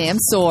and Sam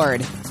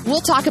Sword. We'll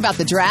talk about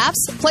the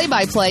drafts,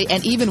 play-by-play,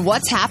 and even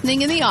what's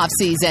happening in the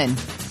offseason.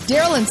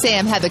 Daryl and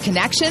Sam have the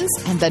connections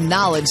and the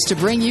knowledge to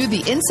bring you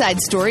the inside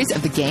stories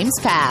of the game's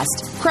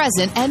past,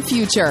 present, and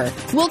future.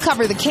 We'll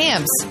cover the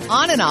camps,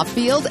 on and off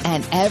field,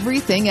 and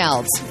everything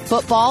else,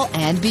 football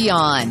and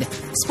beyond.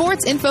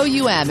 Sports Info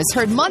UM is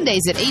heard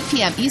Mondays at 8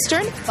 p.m.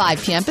 Eastern,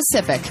 5 p.m.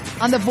 Pacific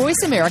on the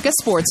Voice America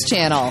Sports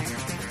Channel.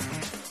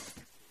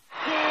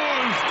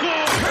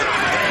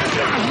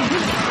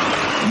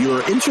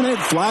 Your internet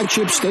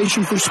flagship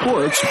station for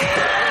sports,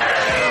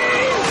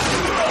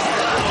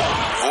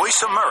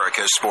 Voice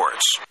America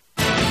Sports.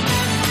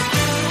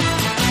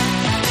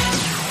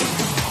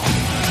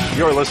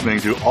 You're listening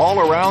to All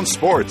Around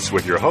Sports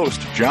with your host,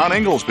 John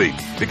Inglesby.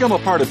 Become a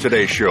part of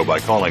today's show by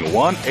calling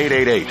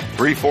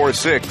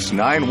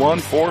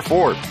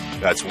 1-888-346-9144.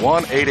 That's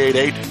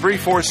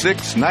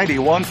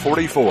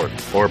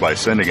 1-888-346-9144. Or by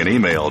sending an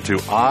email to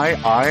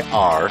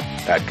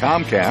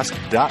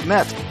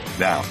iir@comcast.net.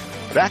 Now,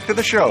 back to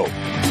the show.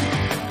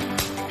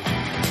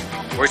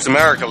 Voice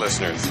America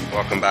listeners,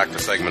 welcome back to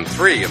segment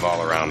 3 of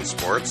All Around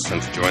Sports. And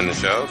to join the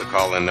show, the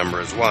call-in number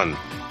is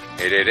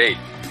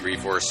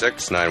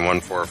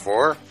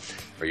 1-888-346-9144,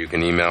 or you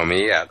can email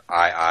me at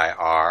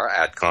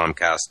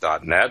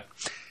iir@comcast.net.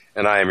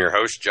 And I am your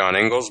host, John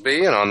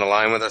Inglesby, and on the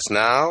line with us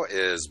now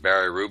is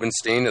Barry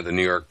Rubenstein of the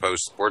New York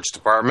Post Sports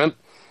Department.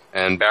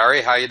 And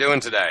Barry, how you doing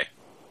today?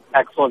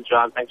 Excellent,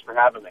 John. Thanks for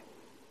having me.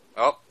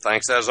 Oh,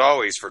 thanks as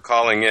always for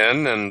calling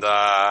in. And,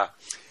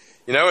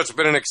 it's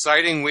been an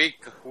exciting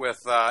week with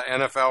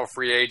NFL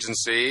free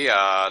agency,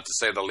 to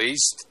say the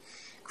least,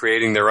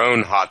 creating their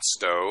own hot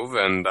stove.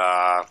 And,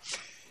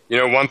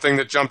 one thing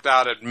that jumped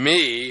out at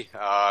me,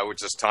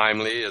 which is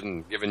timely,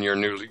 and given your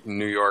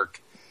New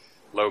York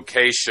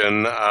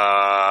location,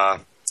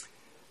 Darrelle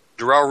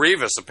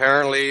Revis,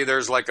 apparently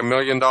there's like $1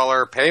 million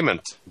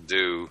payment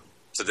due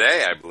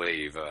today, I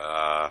believe.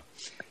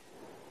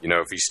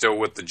 If he's still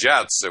with the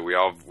Jets,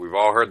 we've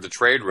all heard the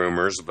trade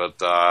rumors,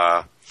 but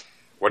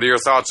what are your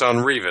thoughts on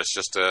Revis,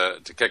 just to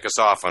kick us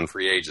off on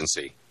free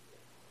agency?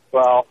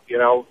 Well,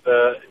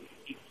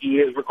 he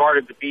is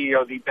regarded to be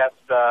the best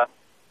best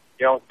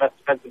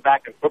defensive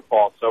back in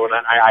football. So, and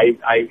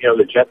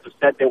the Jets have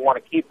said they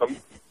want to keep him.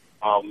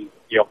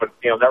 But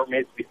that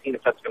remains to be seen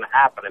if that's going to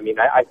happen. I mean,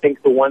 I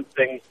think the one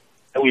thing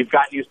that we've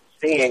gotten used to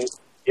seeing,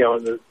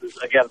 and this is,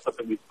 again,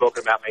 something we've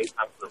spoken about many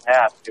times in the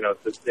past,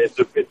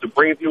 it's a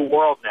brave new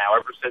world now,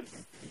 ever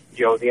since,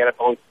 the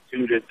NFL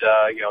instituted,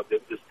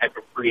 this type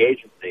of free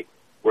agency,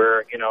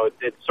 where,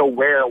 it's so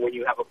rare when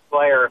you have a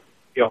player,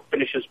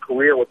 finish his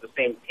career with the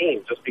same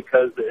team, just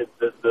because of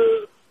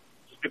the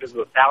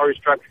salary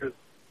structures,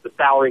 the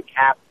salary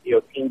cap,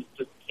 teams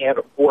just can't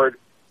afford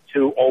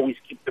to always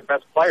keep the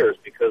best players,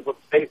 because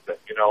let's face it,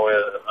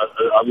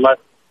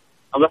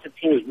 unless a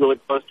team is really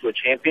close to a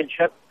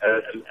championship,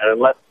 and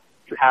unless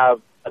you have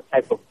a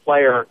type of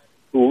player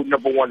who,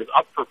 number one, is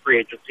up for free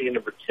agency, and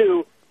number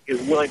two,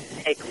 is willing to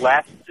take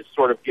less to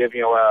sort of give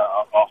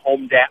a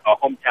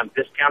hometown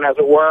discount, as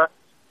it were.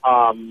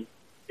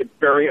 It's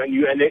very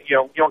you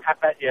don't have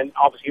that, and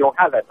obviously you don't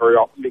have that very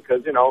often,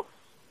 because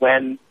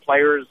when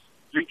players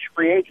reach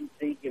free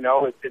agency,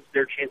 it's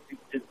their chance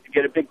to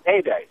get a big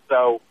payday.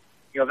 So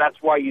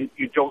that's why you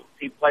don't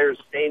see players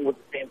staying with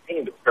the same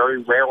team. It's very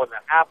rare when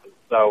that happens.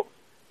 So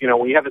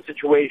when you have a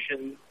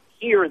situation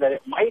here that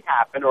it might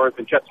happen, or if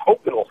the Jets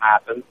hope it'll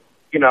happen,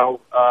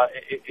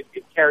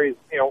 it carries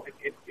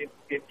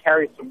it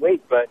carries some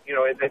weight, but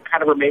it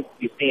kind of remains to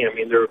be seen. I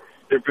mean, there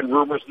have been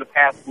rumors in the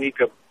past week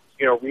of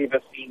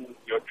Revis being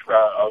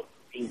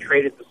being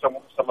traded to some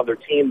other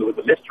team. It was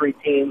a mystery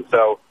team,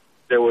 so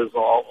there was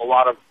a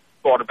lot of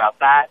thought about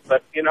that.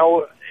 But we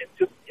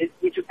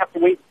just have to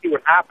wait and see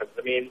what happens.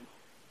 I mean,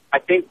 I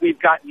think we've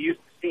gotten used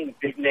to seeing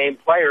big name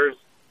players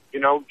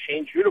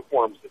change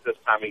uniforms at this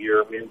time of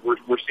year. I mean, we're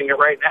seeing it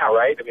right now,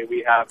 right? I mean,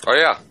 we have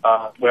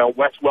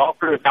Wes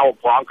Welker is now a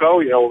Bronco,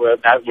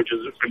 which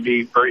is going to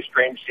be very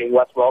strange seeing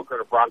Wes Welker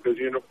in a Broncos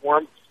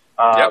uniform.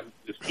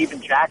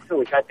 Steven Jackson,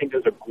 which I think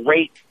is a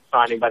great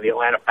signing by the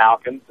Atlanta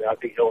Falcons. I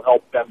think he'll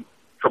help them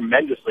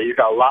tremendously. You've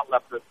got a lot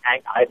left in the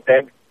tank, I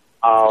think.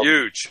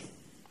 Huge.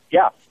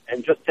 Yeah,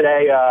 and just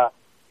today,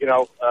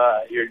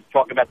 you're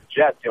talking about the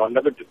Jets,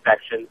 another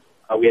defection.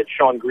 We had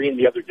Sean Green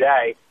the other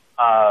day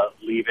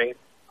leaving,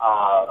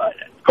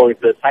 going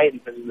to the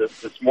Titans, and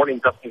this morning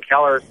Dustin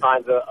Keller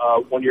signs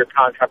a one-year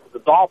contract with the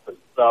Dolphins.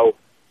 So,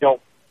 a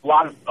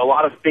lot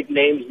of big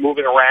names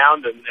moving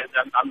around, and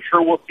I'm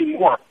sure we'll see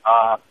more.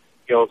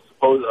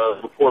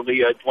 Before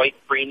the Dwight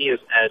Freeney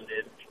and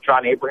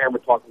John Abraham were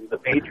talking to the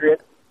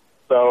Patriots.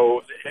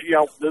 So,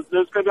 there's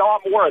going to be a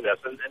lot more of this,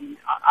 and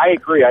I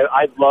agree.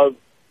 I love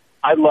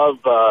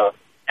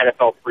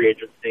NFL free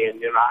agency,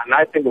 and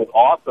I think it was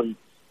awesome.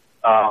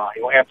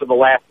 After the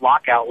last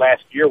lockout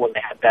last year, when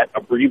they had that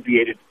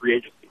abbreviated free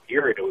agency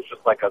period, it was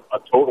just like a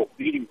total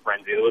feeding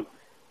frenzy.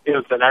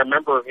 And I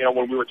remember,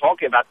 when we were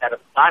talking about that at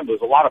the time, it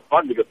was a lot of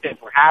fun because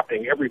things were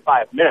happening every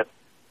 5 minutes.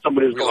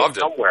 Somebody was going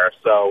somewhere,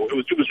 so it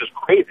was just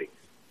crazy.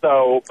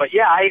 So, but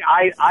yeah,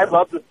 I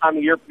love this time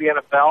of year for the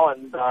NFL,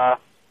 and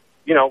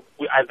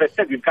as I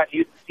said, we've gotten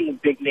used to seeing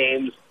big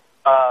names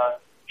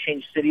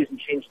change cities and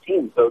change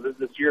teams. So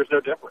this year is no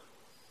different.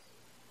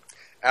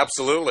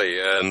 Absolutely,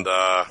 and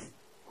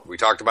we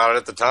talked about it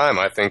at the time.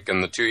 I think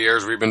in the 2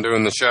 years we've been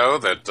doing the show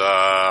that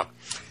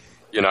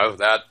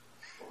that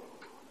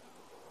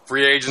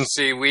free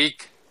agency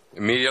week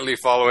immediately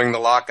following the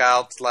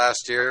lockouts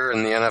last year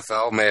in the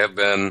NFL may have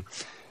been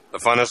the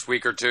funnest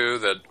week or two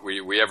that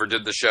we ever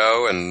did the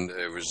show, and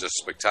it was just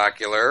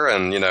spectacular.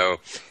 And,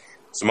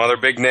 some other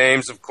big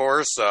names, of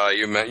course.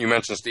 You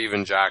mentioned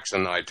Steven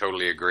Jackson. I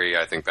totally agree.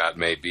 I think that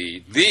may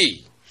be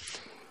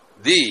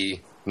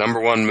the number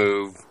one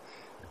move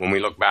when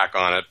we look back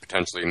on it,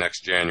 potentially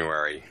next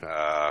January,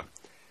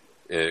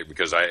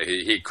 because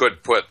he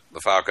could put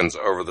the Falcons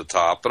over the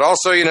top. But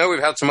also, we've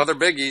had some other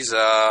biggies.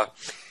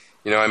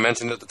 I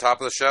mentioned at the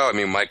top of the show,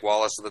 Mike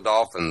Wallace to the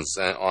Dolphins,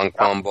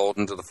 Anquan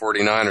Bolden to the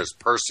 49ers,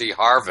 Percy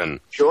Harvin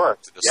to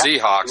the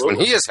Seahawks. Absolutely.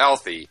 When he is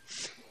healthy,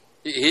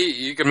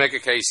 you can make a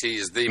case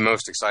he's the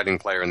most exciting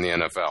player in the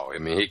NFL.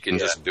 He can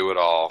just do it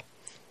all.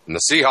 And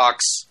the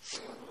Seahawks,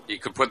 he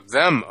could put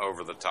them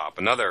over the top,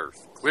 another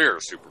clear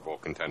Super Bowl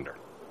contender.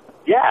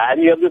 Yeah,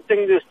 and the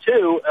thing is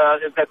too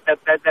is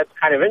that's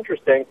kind of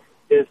interesting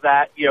is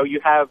that you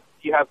have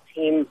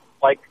teams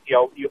like you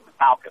have the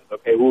Falcons,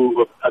 okay,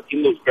 who a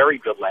team that was very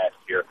good last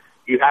year.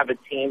 You have a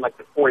team like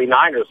the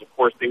 49ers, of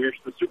course, they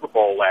reached the Super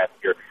Bowl last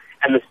year,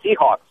 and the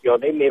Seahawks,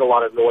 they made a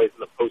lot of noise in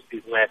the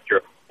postseason last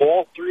year.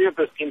 All three of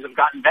those teams have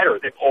gotten better;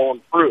 they've all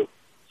improved.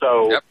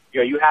 So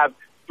you have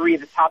three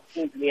of the top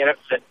teams in the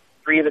NFC,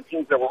 three of the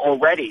teams that were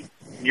already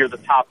near the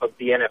top of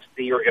the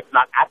NFC, or if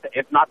not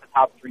the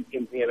top three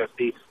teams in the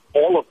NFC.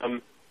 All of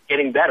them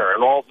getting better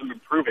and all of them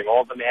improving,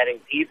 all of them adding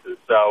pieces.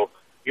 So,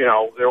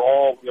 they're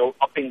all,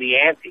 upping the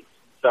ante.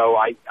 So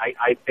I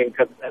think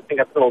that's going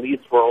to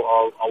lead for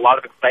a lot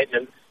of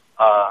excitement,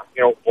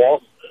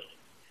 also,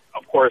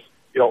 of course,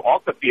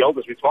 off the field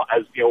as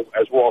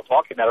as we're all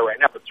talking about it right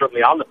now, but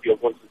certainly on the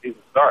field once the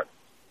season starts.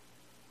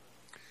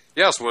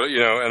 Yes, well,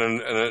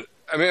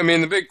 I mean,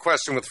 the big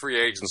question with free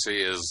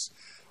agency is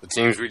the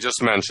teams we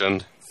just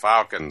mentioned,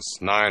 Falcons,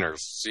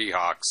 Niners,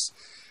 Seahawks.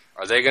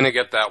 Are they going to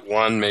get that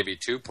one, maybe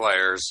two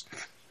players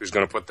who's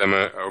going to put them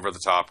over the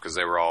top because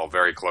they were all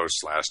very close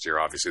last year?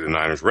 Obviously, the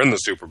Niners were in the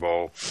Super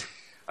Bowl.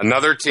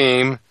 Another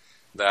team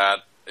that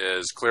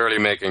is clearly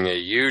making a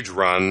huge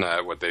run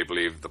at what they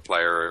believe the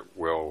player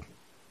will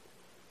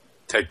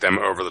take them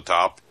over the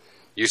top.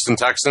 Houston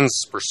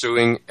Texans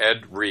pursuing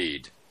Ed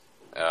Reed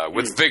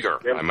with vigor,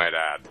 I might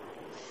add.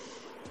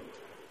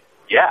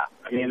 Yeah,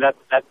 I mean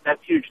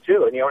that's huge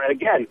too. And and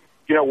again,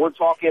 we're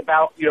talking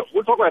about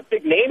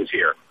big names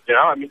here.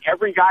 I mean,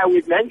 every guy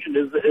we've mentioned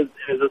is a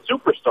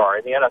superstar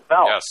in the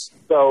NFL. Yes.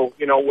 So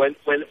when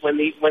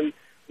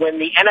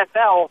the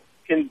NFL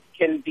can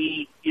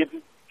be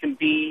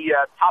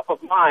top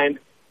of mind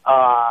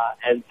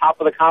and top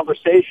of the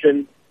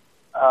conversation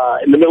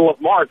in the middle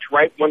of March,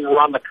 right when we're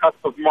on the cusp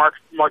of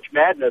March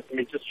Madness, I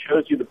mean, it just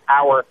shows you the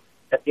power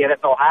that the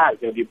NFL has,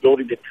 the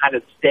ability to kind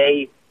of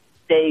stay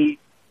in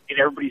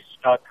everybody's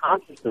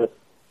consciousness,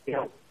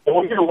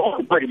 all year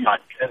long, pretty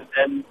much.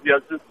 And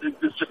this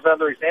is just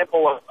another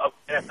example of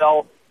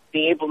NFL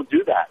being able to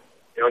do that.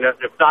 And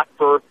if not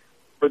for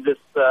this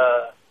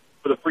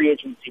for the free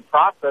agency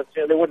process,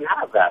 they wouldn't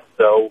have that.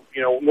 So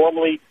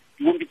normally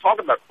you wouldn't be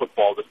talking about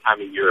football this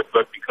time of year,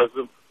 but because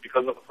of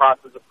the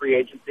process of free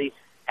agency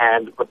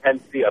and the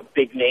propensity of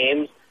big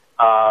names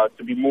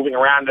to be moving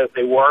around as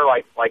they were,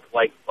 like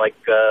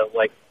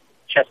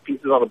chess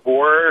pieces on a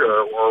board,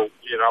 or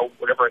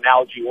whatever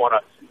analogy you want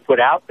to put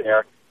out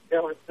there.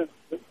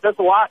 It does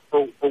a lot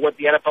for what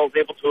the NFL is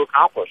able to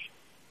accomplish.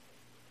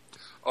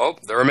 Oh,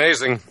 they're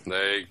amazing.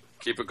 They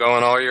keep it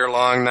going all year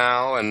long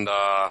now, and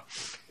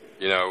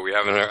we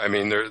haven't. I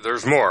mean,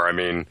 there's more. I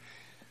mean,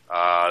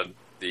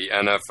 the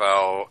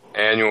NFL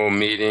annual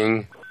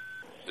meeting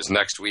is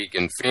next week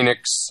in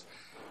Phoenix.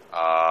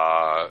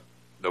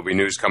 There'll be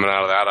news coming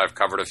out of that. I've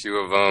covered a few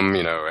of them.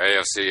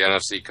 AFC,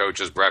 NFC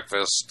coaches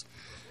breakfast.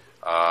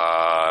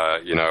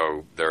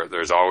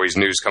 There's always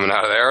news coming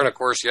out of there. And of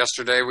course,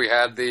 yesterday we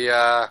had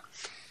the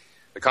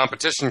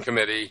competition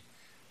committee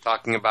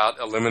talking about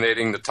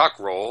eliminating the tuck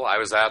rule. I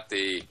was at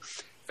the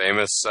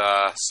famous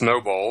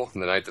Snow Bowl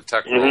the night the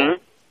tuck rule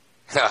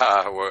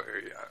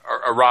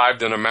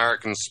arrived in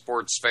American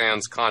sports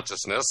fans'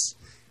 consciousness.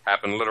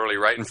 Happened literally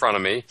right in front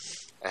of me.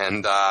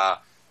 And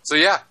so,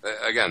 yeah,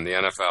 again, the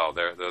NFL,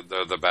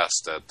 they're the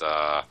best at,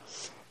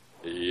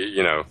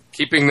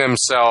 keeping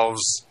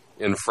themselves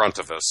in front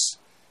of us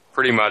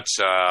pretty much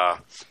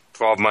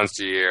 12 months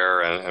a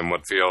year and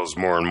what feels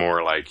more and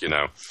more like,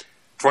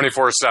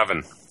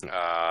 24/7.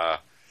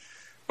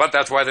 But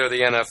that's why they're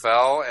the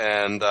NFL.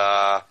 And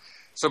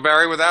so,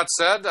 Barry, with that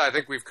said, I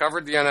think we've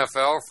covered the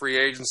NFL free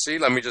agency.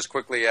 Let me just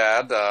quickly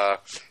add,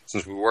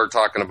 since we were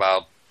talking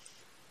about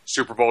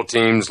Super Bowl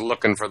teams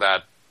looking for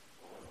that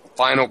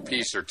final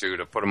piece or two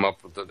to put them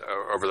up with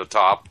over the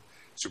top,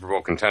 Super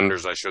Bowl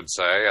contenders, I should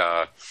say.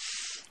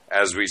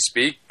 As we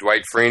speak,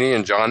 Dwight Freeney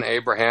and John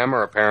Abraham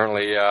are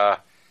apparently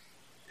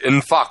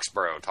in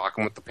Foxborough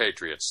talking with the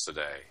Patriots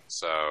today.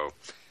 So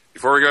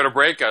before we go to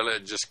break,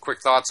 just quick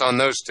thoughts on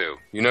those two.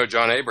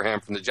 John Abraham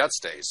from the Jets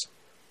days.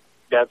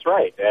 That's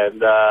right.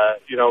 And,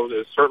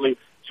 there's certainly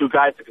two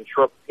guys that can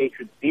shore up the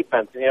Patriots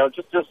defense.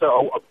 Just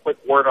a quick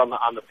word on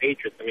the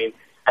Patriots. I mean,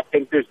 I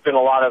think there's been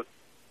a lot of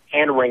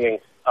hand-wringing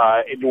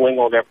in New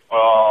England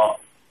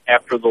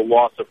after the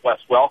loss of Wes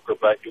Welker.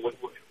 But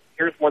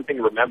here's one thing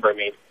to remember. I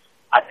mean,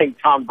 I think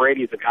Tom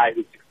Brady is a guy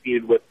who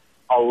succeeded with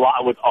a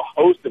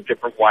host of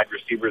different wide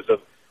receivers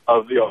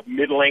of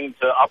middling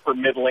to upper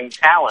middling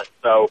talent.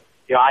 So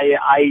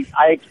I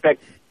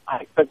expect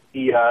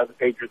the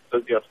Patriots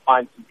to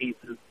find some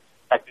pieces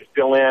that could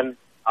fill in.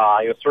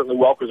 Certainly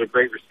Welker's a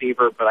great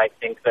receiver, but I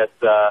think that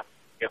I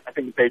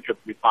think the Patriots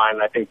will be fine,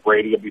 and I think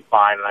Brady will be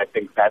fine, and I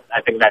think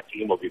that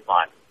team will be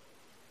fine.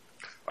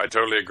 I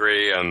totally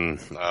agree. And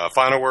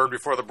final word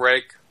before the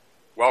break.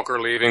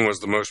 Welker leaving was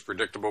the most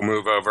predictable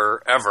move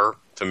ever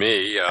to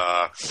me.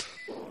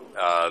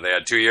 They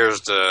had 2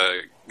 years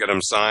to get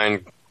him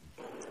signed.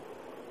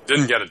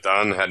 Didn't get it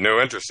done. Had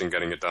no interest in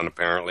getting it done,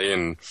 apparently.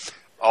 And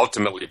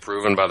ultimately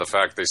proven by the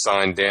fact they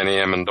signed Danny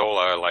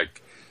Amendola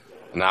like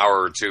an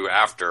hour or two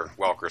after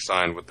Welker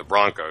signed with the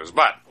Broncos.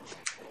 But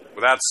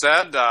with that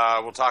said,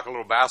 we'll talk a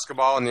little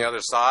basketball on the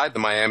other side, the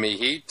Miami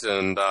Heat,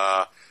 and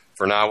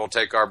for now we'll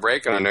take our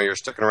break, and I know you're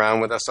sticking around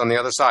with us on the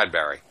other side,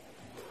 Barry.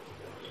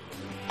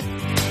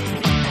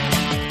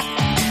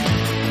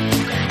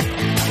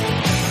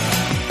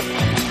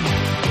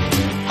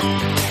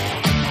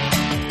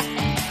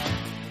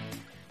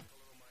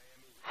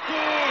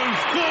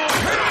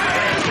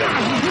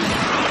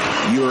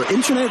 Your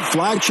internet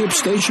flagship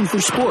station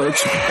for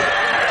sports.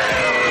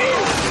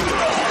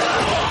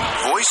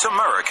 Voice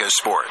America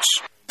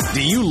Sports.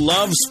 Do you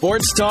love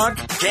sports talk?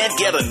 Can't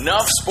get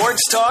enough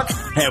sports talk?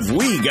 Have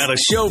we got a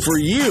show for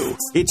you?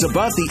 It's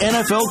about the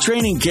NFL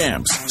training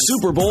camps,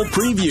 Super Bowl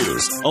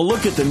previews, a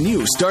look at the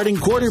new starting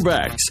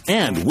quarterbacks,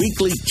 and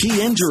weekly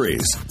key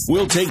injuries.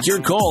 We'll take your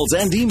calls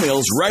and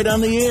emails right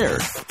on the air.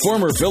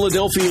 Former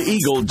Philadelphia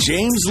Eagle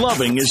James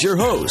Loving is your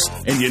host,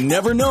 and you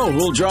never know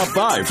who'll drop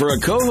by for a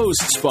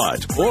co-host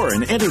spot or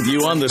an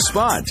interview on the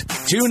spot.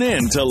 Tune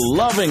in to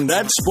Loving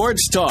That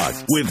Sports Talk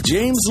with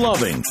James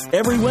Loving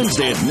every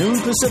Wednesday at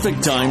noon Pacific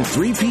Time,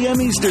 3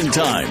 p.m. Eastern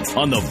Time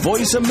on the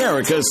Voice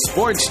America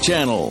Sports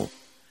Channel.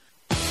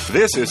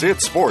 This Is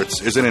It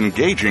Sports is an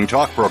engaging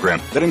talk program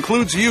that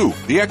includes you,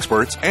 the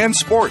experts, and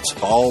sports,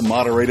 all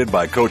moderated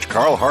by Coach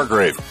Carl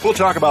Hargrave. We'll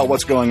talk about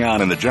what's going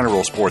on in the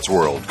general sports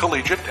world,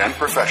 collegiate and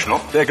professional.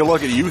 Take a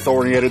look at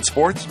youth-oriented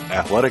sports,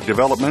 athletic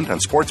development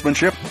and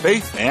sportsmanship,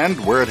 faith,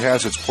 and where it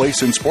has its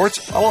place in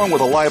sports, along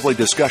with a lively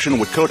discussion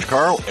with Coach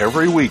Carl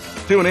every week.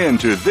 Tune in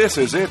to This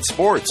Is It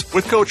Sports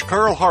with Coach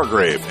Carl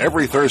Hargrave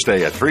every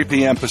Thursday at 3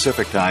 p.m.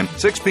 Pacific Time,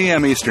 6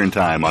 p.m. Eastern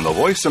Time on the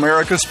Voice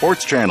America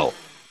Sports Channel.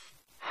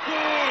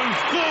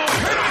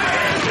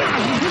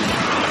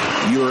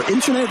 Your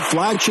internet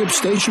flagship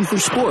station for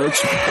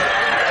sports.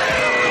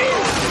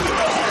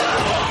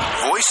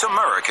 Voice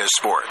America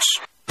Sports.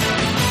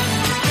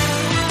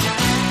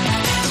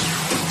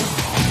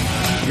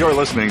 You're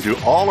listening to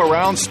All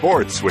Around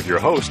Sports with your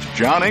host,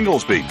 John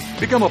Inglesby.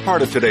 Become a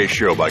part of today's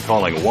show by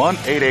calling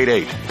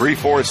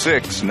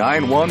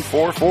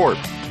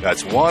 1-888-346-9144.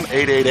 That's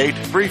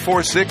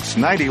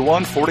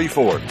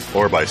 1-888-346-9144.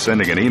 Or by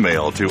sending an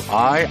email to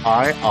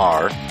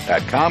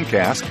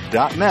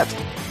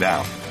iir@comcast.net.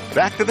 Now,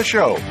 back to the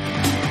show.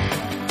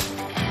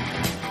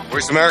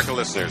 Voice America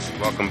listeners,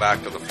 welcome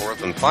back to the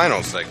fourth and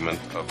final segment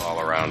of All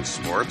Around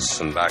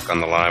Sports. And back on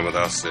the line with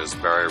us is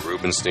Barry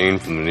Rubenstein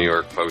from the New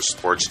York Post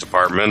Sports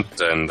Department.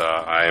 And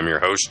I am your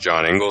host,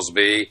 John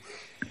Inglesby.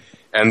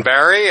 And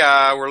Barry,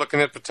 we're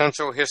looking at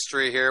potential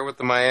history here with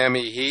the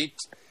Miami Heat.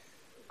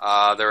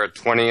 They're at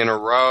 20 in a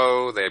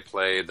row. They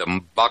play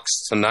the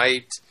Bucks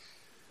tonight.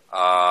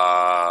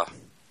 Celtics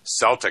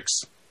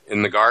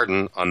in the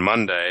Garden on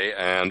Monday,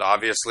 and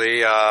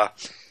obviously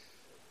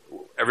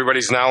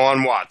everybody's now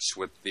on watch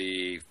with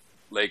the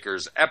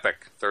Lakers'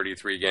 epic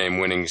 33-game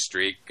winning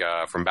streak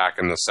from back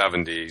in the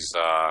 70s.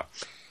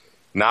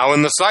 Now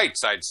in the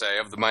sights, I'd say,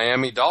 of the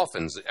Miami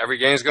Dolphins. Every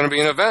game's going to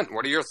be an event.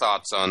 What are your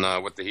thoughts on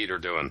what the Heat are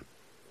doing?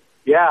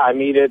 Yeah, I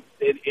mean, it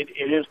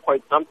is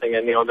quite something,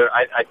 and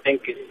I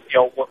think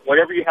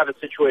whenever you have a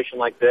situation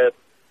like this,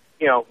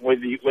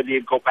 whether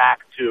you go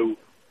back to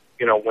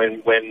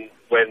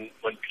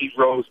when Pete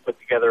Rose put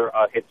together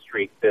a hit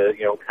streak to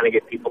kind of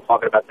get people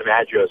talking about the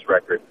Magios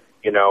record,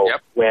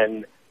 yep.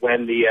 when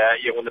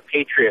the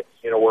Patriots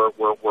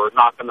were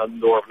knocking on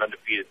the door of an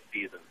undefeated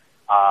season,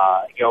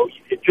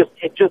 it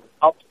just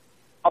ups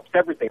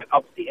everything. It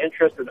ups the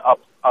interest, it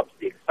ups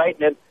the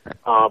excitement,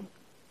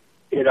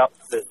 it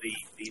ups the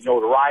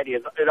notoriety,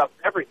 it ups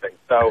everything.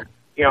 So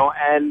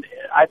and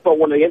I thought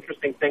one of the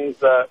interesting things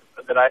that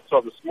I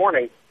saw this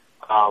morning.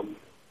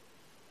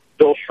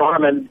 Bill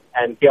Sharman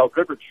and Gail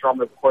Goodrich.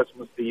 Sharman, of course,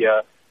 was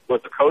the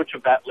coach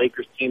of that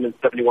Lakers team in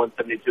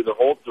 71-72 that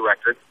holds the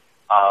record,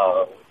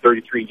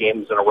 33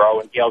 games in a row.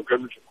 And Gail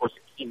Goodrich, of course, a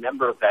key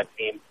member of that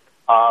team.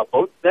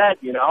 Both said,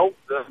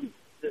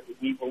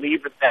 we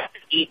believe that the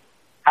Heat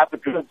have the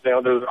goods. They're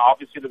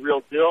obviously the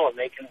real deal, and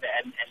they can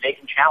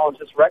challenge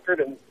this record,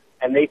 and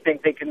they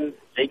think they can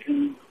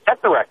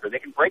set the record. They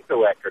can break the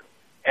record.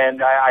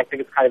 And I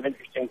think it's kind of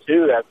interesting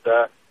too that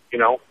there's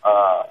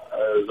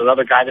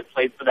another guy that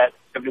played for that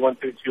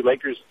 71-72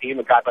 Lakers team,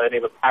 a guy by the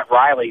name of Pat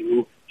Riley,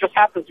 who just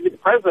happens to be the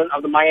president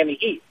of the Miami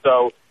Heat.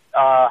 So,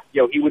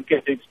 he would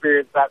get to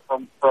experience that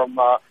from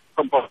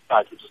both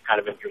sides, which is kind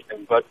of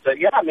interesting. But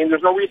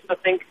there's no reason to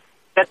think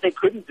that they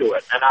couldn't do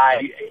it. And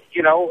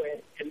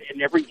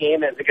in every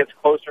game as it gets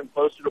closer and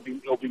closer,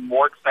 it'll be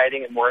more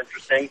exciting and more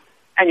interesting,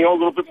 and a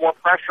little bit more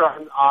pressure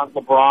on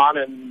LeBron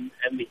and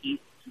the Heat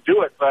to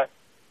do it. But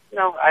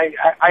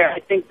I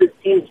think this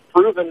team's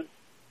proven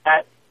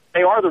that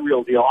they are the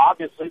real deal.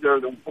 Obviously, they're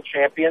the world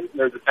champions,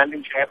 they're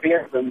defending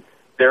champions, and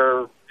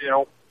they're,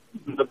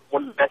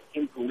 one of the best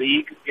teams in the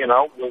league,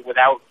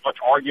 without much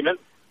argument.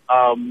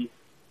 I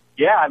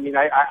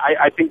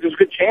think there's a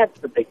good chance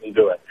that they can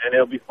do it, and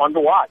it'll be fun to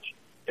watch,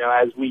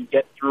 as we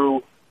get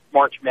through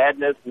March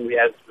Madness and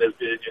as the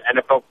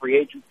NFL free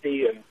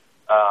agency and,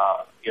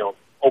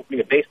 opening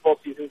of baseball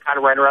season kind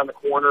of right around the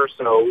corner.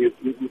 So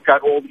we've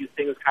got all these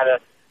things kind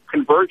of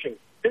converging.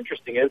 It's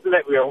interesting, isn't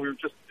it? We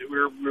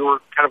were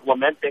kind of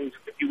lamenting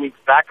a few weeks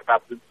back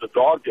about the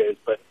dog days,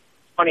 but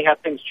it's funny how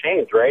things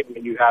change, right? I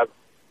mean, you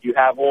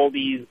have all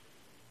these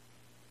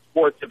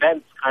sports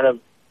events kind of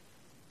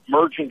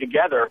merging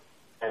together,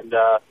 and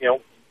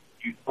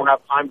you don't have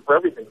time for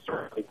everything,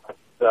 certainly.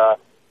 But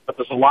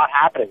there's a lot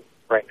happening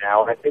right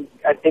now, and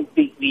I think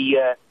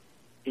the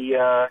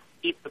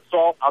keep the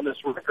salt on this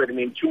record. I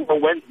mean, 2 more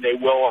wins, and they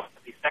will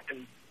the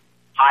second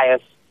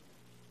highest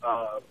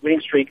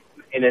winning streak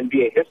in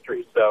NBA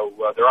history. So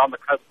they're on the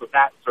cusp of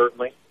that,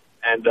 certainly,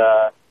 and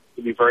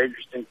it'll be very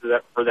interesting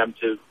for them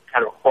to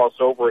kind of cross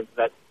over into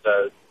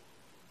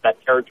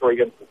that territory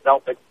against the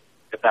Celtics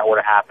if that were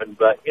to happen.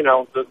 But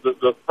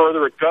the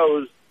further it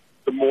goes,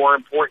 the more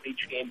important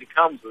each game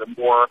becomes, and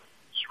the more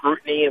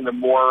scrutiny and the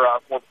more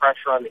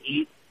pressure on the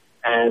Heat,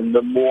 and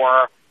the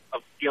more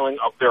of feeling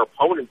of their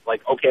opponents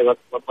like, okay,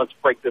 let's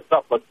break this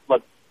up. Let's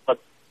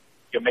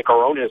make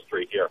our own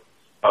history here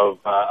of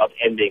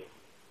ending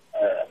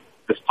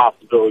this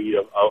possibility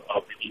of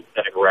the Heat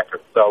setting a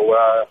record. So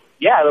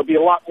it'll be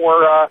a lot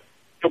more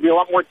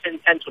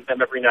intense with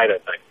them every night, I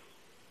think.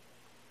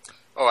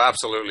 Oh,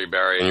 absolutely,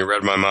 Barry. And you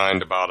read my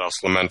mind about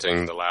us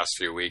lamenting the last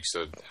few weeks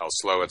of how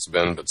slow it's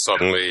been, but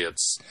suddenly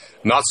it's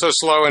not so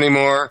slow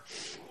anymore.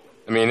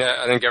 I mean,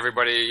 I think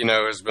everybody,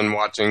 has been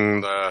watching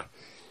the,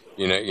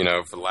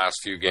 for the last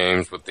few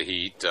games with the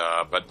Heat.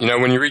 But,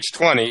 when you reach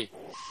 20,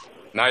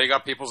 now you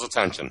got people's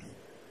attention.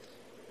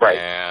 Right.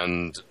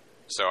 And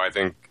so I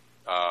think,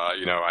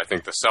 I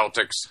think the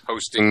Celtics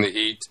hosting the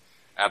Heat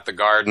at the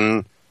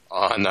Garden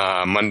on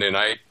Monday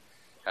night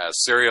has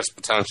serious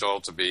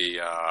potential to be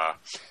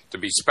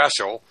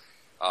special.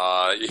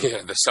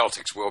 The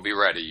Celtics will be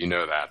ready. You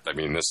know that. I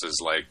mean, this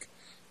is like,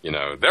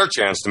 their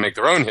chance to make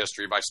their own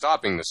history by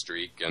stopping the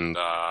streak. And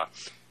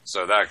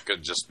so that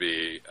could just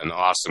be an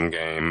awesome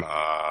game.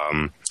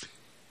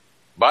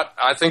 But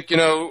I think,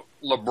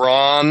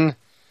 LeBron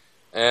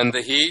and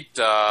the Heat,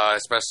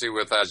 especially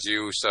with, as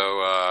you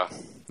so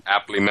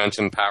aptly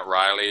mentioned, Pat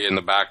Riley in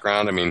the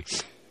background. I mean,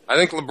 I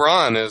think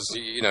LeBron is,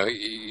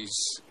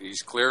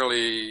 he's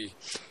clearly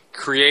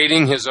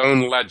creating his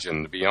own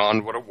legend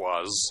beyond what it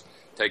was,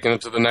 taking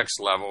it to the next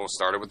level,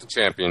 started with the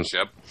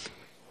championship.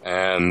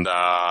 And,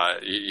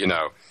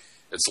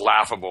 it's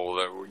laughable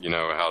that,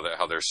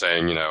 how they're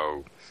saying,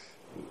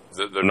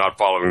 they're not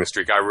following the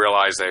streak. I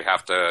realize they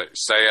have to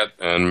say it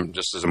and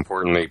just as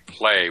importantly,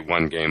 play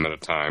one game at a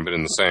time. But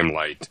in the same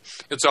light,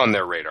 it's on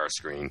their radar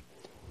screen.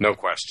 No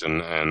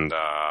question. And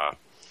I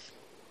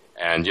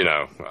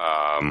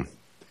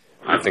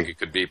think it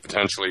could be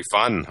potentially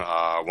fun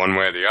one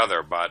way or the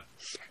other. But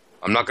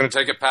I'm not going to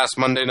take it past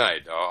Monday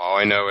night. All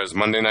I know is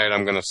Monday night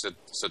I'm going to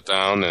sit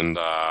down and,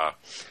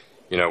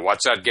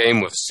 watch that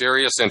game with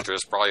serious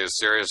interest, probably as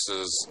serious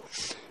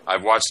as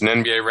I've watched an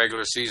NBA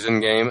regular season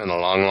game in a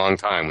long, long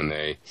time when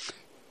they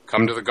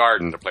come to the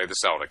Garden to play the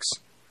Celtics.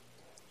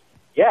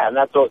 Yeah, and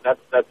that's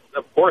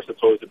of course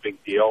it's always a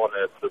big deal, and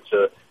it's such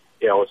a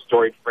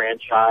storied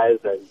franchise,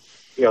 and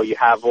you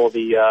have all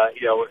the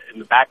in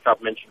the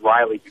backdrop mentioned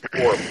Riley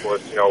before, of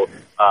course.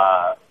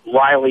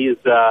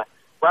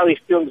 Riley's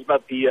feelings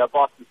about the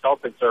Boston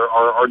Celtics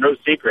are no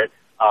secret.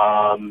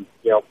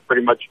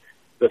 Pretty much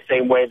the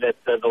same way that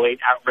the late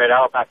Red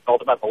Auerbach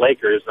felt about the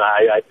Lakers.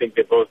 I think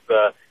they both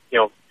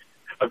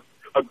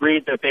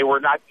agreed that they were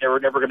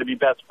never going to be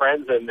best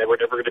friends, and they were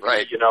never going to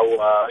be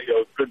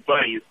good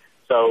buddies.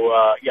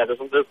 So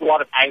there's a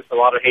lot of angst, a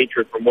lot of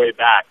hatred from way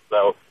back.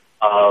 So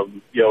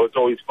it's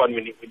always fun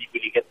when you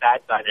get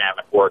that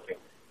dynamic working.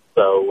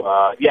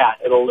 So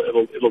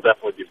it'll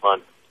definitely be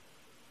fun.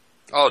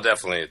 Oh,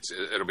 definitely.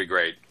 It'll be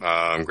great.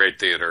 Great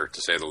theater,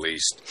 to say the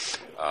least.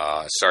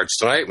 Starts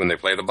tonight when they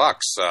play the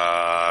Bucks.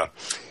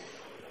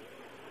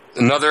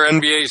 Another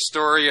NBA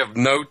story of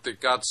note that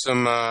got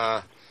some,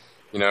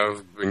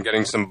 been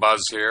getting some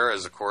buzz here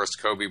is, of course,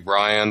 Kobe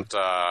Bryant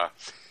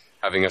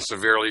having a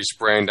severely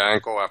sprained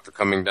ankle after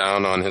coming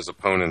down on his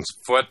opponent's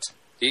foot.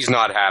 He's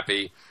not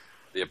happy.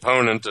 The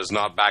opponent is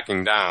not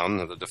backing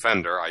down, the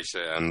defender,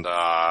 and,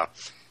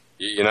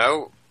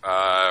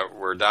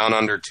 we're down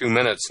under 2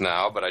 minutes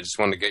now, but I just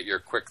wanted to get your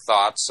quick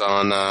thoughts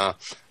on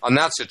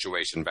that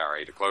situation,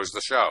 Barry, to close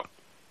the show.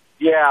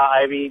 Yeah,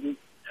 I mean,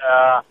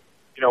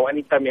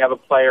 anytime you have a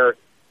player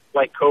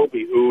like Kobe,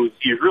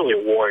 he's really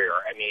a warrior.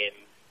 I mean,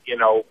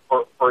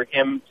 for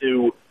him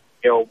to,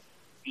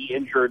 be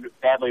injured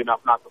badly enough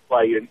not to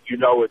play,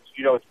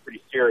 it's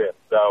pretty serious.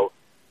 So,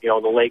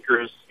 the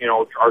Lakers,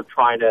 are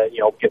trying to,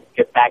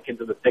 get back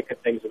into the thick of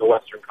things in the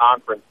Western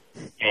Conference.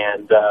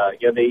 And,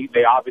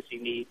 they obviously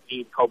need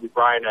Kobe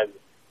Bryant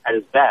at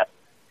his best.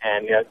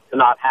 And to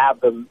not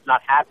have him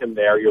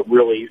there,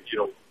 really,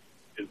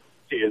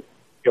 is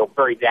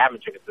very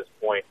damaging at this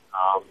point.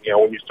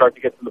 When you start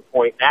to get to the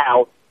point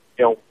now,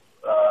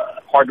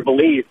 hard to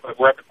believe, but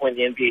we're at the point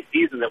in the NBA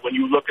season that when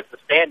you look at the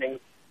standings,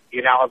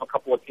 you now have a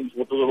couple of teams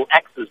with the little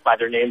X's by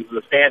their names in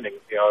the standings.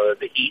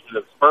 The Heat and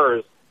the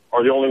Spurs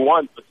are the only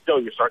ones, but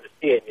still you're starting to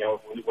see it.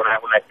 When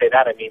I say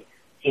that, I mean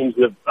teams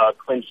that have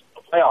clinched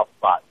a playoff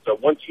spot. So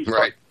once you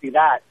start to see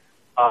that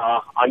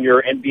on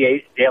your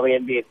daily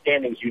NBA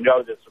standings, you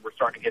know that we're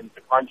starting to get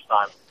into crunch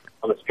time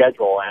on the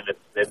schedule, and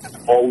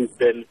it's always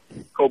been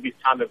Kobe's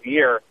time of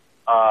year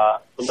to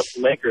lift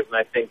the Lakers. And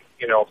I think,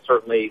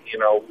 certainly,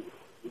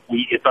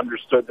 it's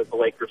understood that the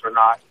Lakers are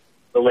not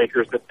the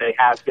Lakers that they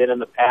have been in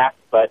the past,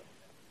 but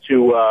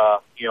to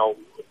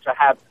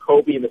have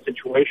Kobe in the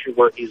situation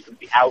where he's going to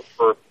be out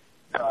for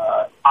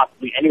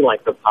possibly any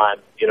length of time,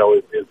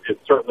 is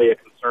certainly a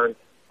concern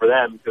for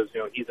them, because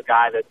he's a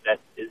guy that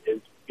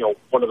is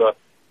one of the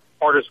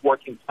hardest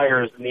working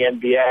players in the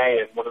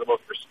NBA and one of the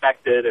most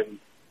respected, and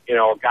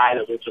a guy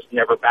that will just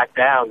never back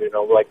down,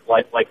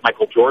 like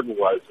Michael Jordan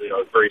was.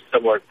 A very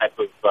similar type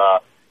of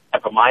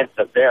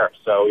mindset there.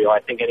 So I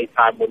think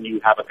anytime when you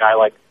have a guy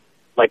like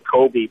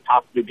Kobe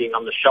possibly being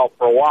on the shelf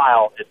for a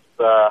while, it's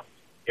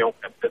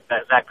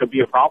that could be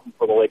a problem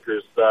for the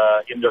Lakers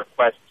in their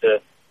quest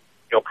to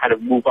kind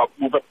of move up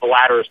the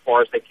ladder as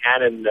far as they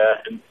can and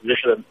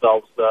position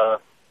themselves for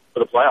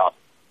the playoffs.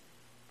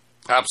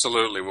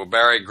 Absolutely. Well,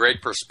 Barry,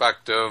 great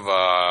perspective.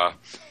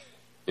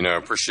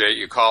 Appreciate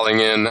you calling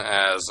in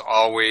as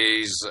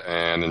always,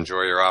 and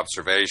enjoy your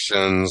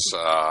observations.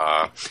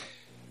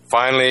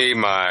 Finally,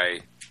 my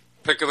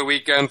pick of the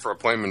weekend for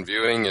appointment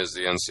viewing is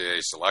the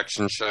NCAA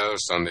Selection Show,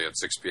 Sunday at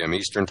 6 p.m.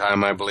 Eastern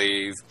Time, I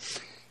believe.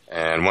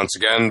 And once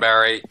again,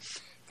 Barry,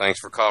 thanks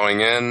for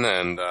calling in.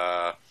 And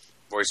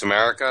Voice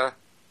America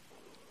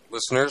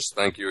listeners,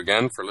 thank you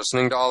again for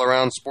listening to All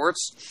Around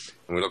Sports.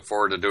 And we look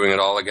forward to doing it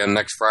all again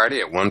next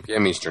Friday at 1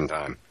 p.m. Eastern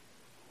Time.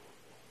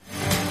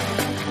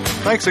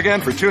 Thanks again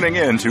for tuning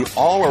in to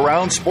All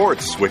Around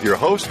Sports with your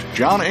host,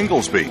 John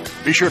Inglesby.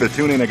 Be sure to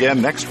tune in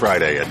again next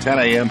Friday at 10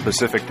 a.m.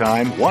 Pacific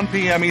Time, 1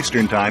 p.m.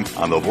 Eastern Time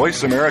on the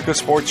Voice America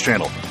Sports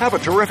Channel. Have a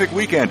terrific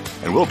weekend,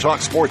 and we'll talk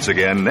sports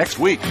again next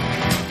week.